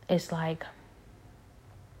 it's like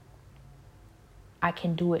I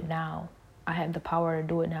can do it now. I have the power to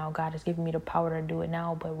do it now. God has given me the power to do it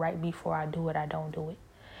now, but right before I do it, I don't do it.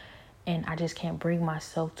 And I just can't bring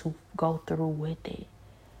myself to go through with it.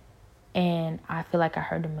 And I feel like I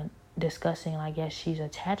heard them discussing, yes, she's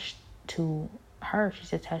attached to her.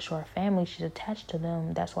 She's attached to her family. She's attached to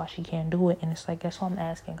them. That's why she can't do it. And it's that's why I'm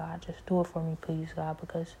asking God, just do it for me, please, God,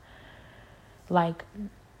 because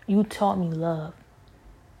you taught me love.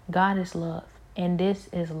 God is love. And this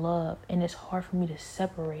is love. And it's hard for me to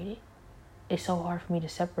separate it. It's so hard for me to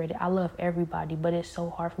separate it. I love everybody, but it's so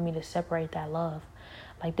hard for me to separate that love.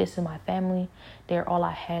 This is my family. They're all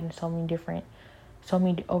I had in so many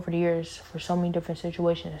over the years, for so many different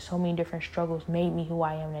situations and so many different struggles, made me who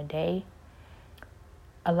I am today.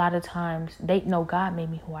 A lot of times they know God made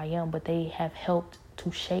me who I am, but they have helped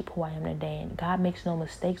to shape who I am today. And God makes no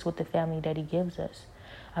mistakes with the family that He gives us.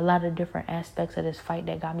 A lot of different aspects of this fight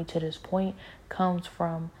that got me to this point comes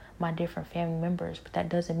from my different family members, but that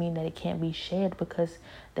doesn't mean that it can't be shed, because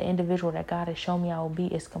the individual that God has shown me I will be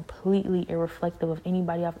is completely irreflective of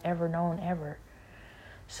anybody I've ever known ever.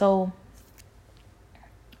 So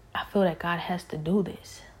I feel that God has to do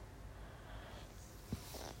this.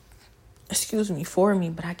 For me,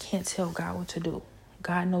 but I can't tell God what to do.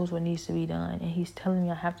 God knows what needs to be done, and He's telling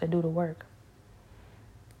me I have to do the work.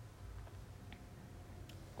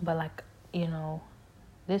 But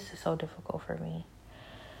this is so difficult for me.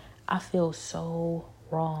 I feel so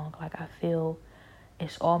wrong. I feel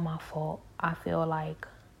it's all my fault. I feel like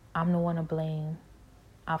I'm the one to blame.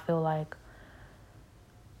 I feel like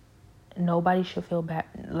nobody should feel bad.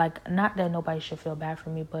 Not that nobody should feel bad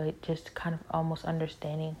for me, but just kind of almost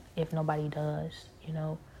understanding if nobody does,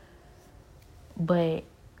 But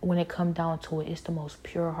when it comes down to it, it's the most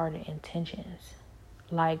pure-hearted intentions.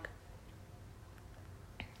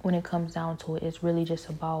 When it comes down to it, it's really just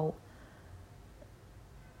about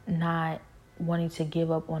not wanting to give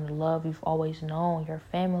up on the love you've always known, your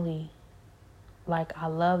family. I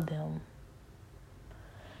love them.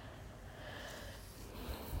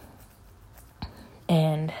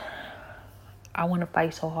 And I want to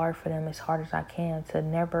fight so hard for them, as hard as I can, to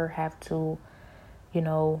never have to, you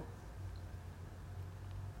know,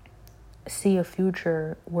 see a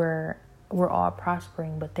future where we're all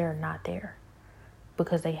prospering, but they're not there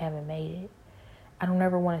because they haven't made it. I don't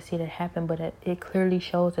ever want to see that happen, but it clearly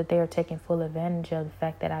shows that they are taking full advantage of the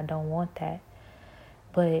fact that I don't want that.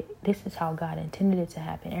 But this is how God intended it to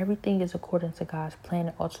happen. Everything is according to God's plan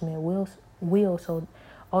and ultimate will. So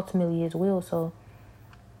ultimately His will. So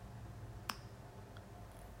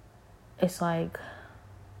it's like,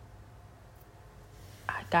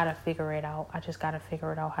 I gotta figure it out. I just gotta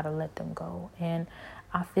figure it out how to let them go. And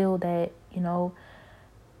I feel that, you know,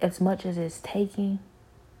 as much as it's taking,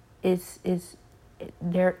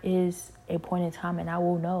 there is a point in time, and I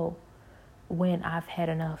will know when I've had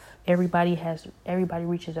enough. Everybody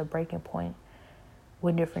reaches a breaking point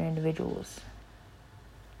with different individuals.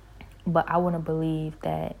 But I want to believe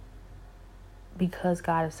that because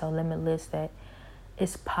God is so limitless, that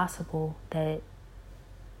it's possible that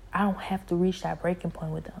I don't have to reach that breaking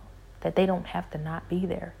point with them, that they don't have to not be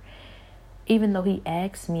there. Even though He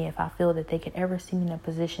asks me if I feel that they could ever see me in a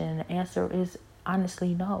position, and the answer is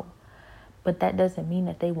honestly no. But that doesn't mean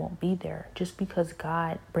that they won't be there. Just because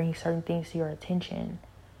God brings certain things to your attention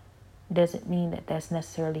doesn't mean that that's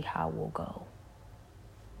necessarily how it will go.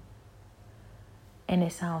 And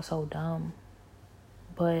it sounds so dumb,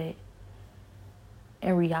 but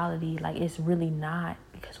in reality, like, it's really not.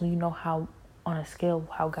 Because when you know how, on a scale of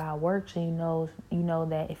how God works, and you know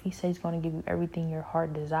that if He says He's going to give you everything your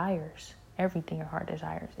heart desires,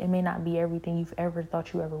 it may not be everything you've ever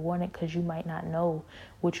thought you ever wanted, because you might not know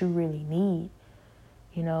what you really need,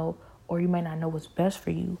 you know, or you might not know what's best for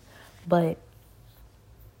you. But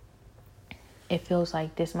it feels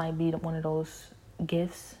like this might be one of those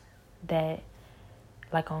gifts that,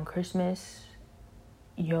 like on Christmas,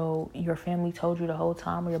 your family told you the whole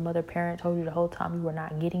time, or your mother parent told you the whole time you were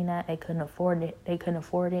not getting that. They couldn't afford it.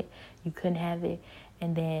 You couldn't have it.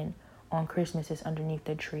 And then on Christmas, it's underneath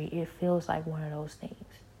the tree. It feels like one of those things.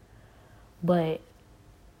 But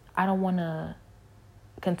I don't want to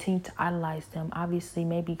continue to idolize them. Obviously,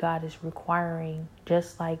 maybe God is requiring,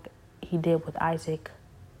 just like He did with Isaac,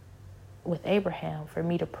 with Abraham, for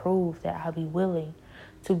me to prove that I'll be willing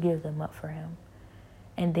to give them up for Him.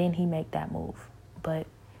 And then He make that move. But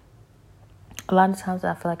a lot of times,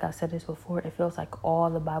 I feel like I said this before, it feels like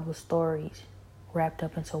all the Bible stories wrapped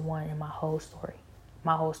up into one in my whole story.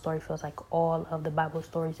 My whole story feels like all of the Bible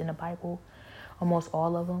stories in the Bible, almost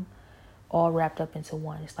all of them, all wrapped up into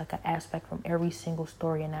one. It's like an aspect from every single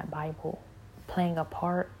story in that Bible playing a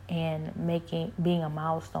part and being a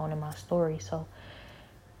milestone in my story. So,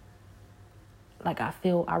 like, I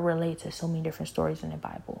feel I relate to so many different stories in the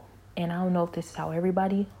Bible. And I don't know if this is how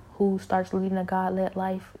everybody who starts leading a God-led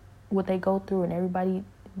life, what they go through and everybody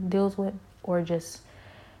deals with, or just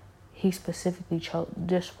He specifically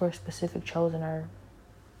just for specific chosen or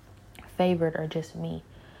favored, or just me.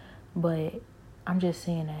 But I'm just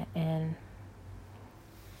seeing that, and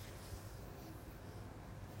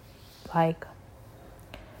like,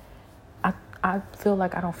 I feel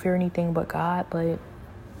like I don't fear anything but God, but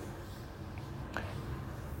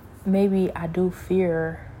maybe I do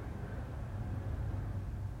fear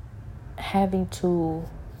having to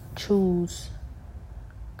choose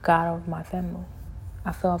God over my family.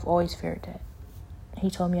 I feel I've always feared that.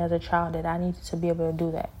 He told me as a child that I needed to be able to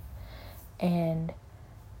do that. And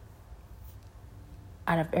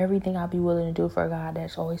out of everything I'd be willing to do for God,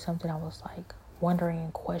 that's always something I was like wondering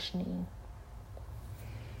and questioning.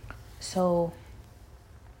 So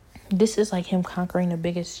this is like Him conquering the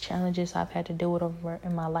biggest challenges I've had to deal with over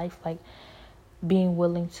in my life. Like, being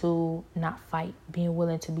willing to not fight, being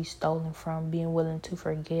willing to be stolen from, being willing to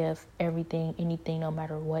forgive everything, anything, no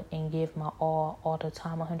matter what, and give my all the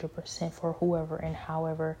time, 100% for whoever and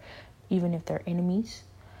however, even if they're enemies.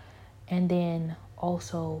 And then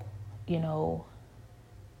also, you know,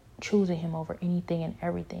 choosing Him over anything and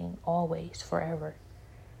everything, always, forever.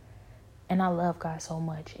 And I love God so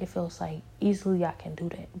much. It feels like easily I can do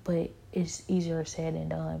that, but it's easier said than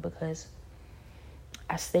done, because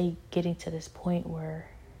I stay getting to this point where,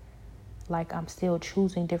 like, I'm still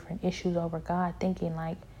choosing different issues over God, thinking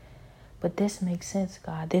like, but this makes sense,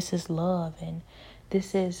 God. This is love, and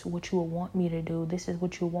this is what you would want me to do. This is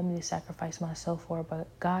what you want me to sacrifice myself for. But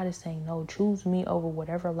God is saying, no, choose me over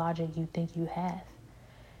whatever logic you think you have.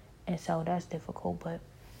 And so that's difficult, but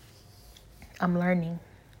I'm learning.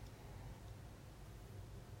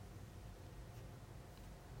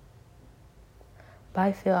 But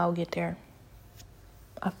I feel I'll get there.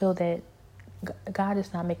 I feel that God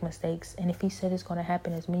does not make mistakes. And if he said it's going to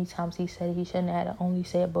happen as many times he said it, he shouldn't have only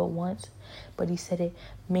said it but once. But he said it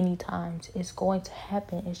many times. It's going to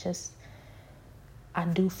happen. It's just, I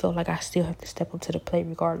do feel like I still have to step up to the plate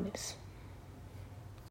regardless.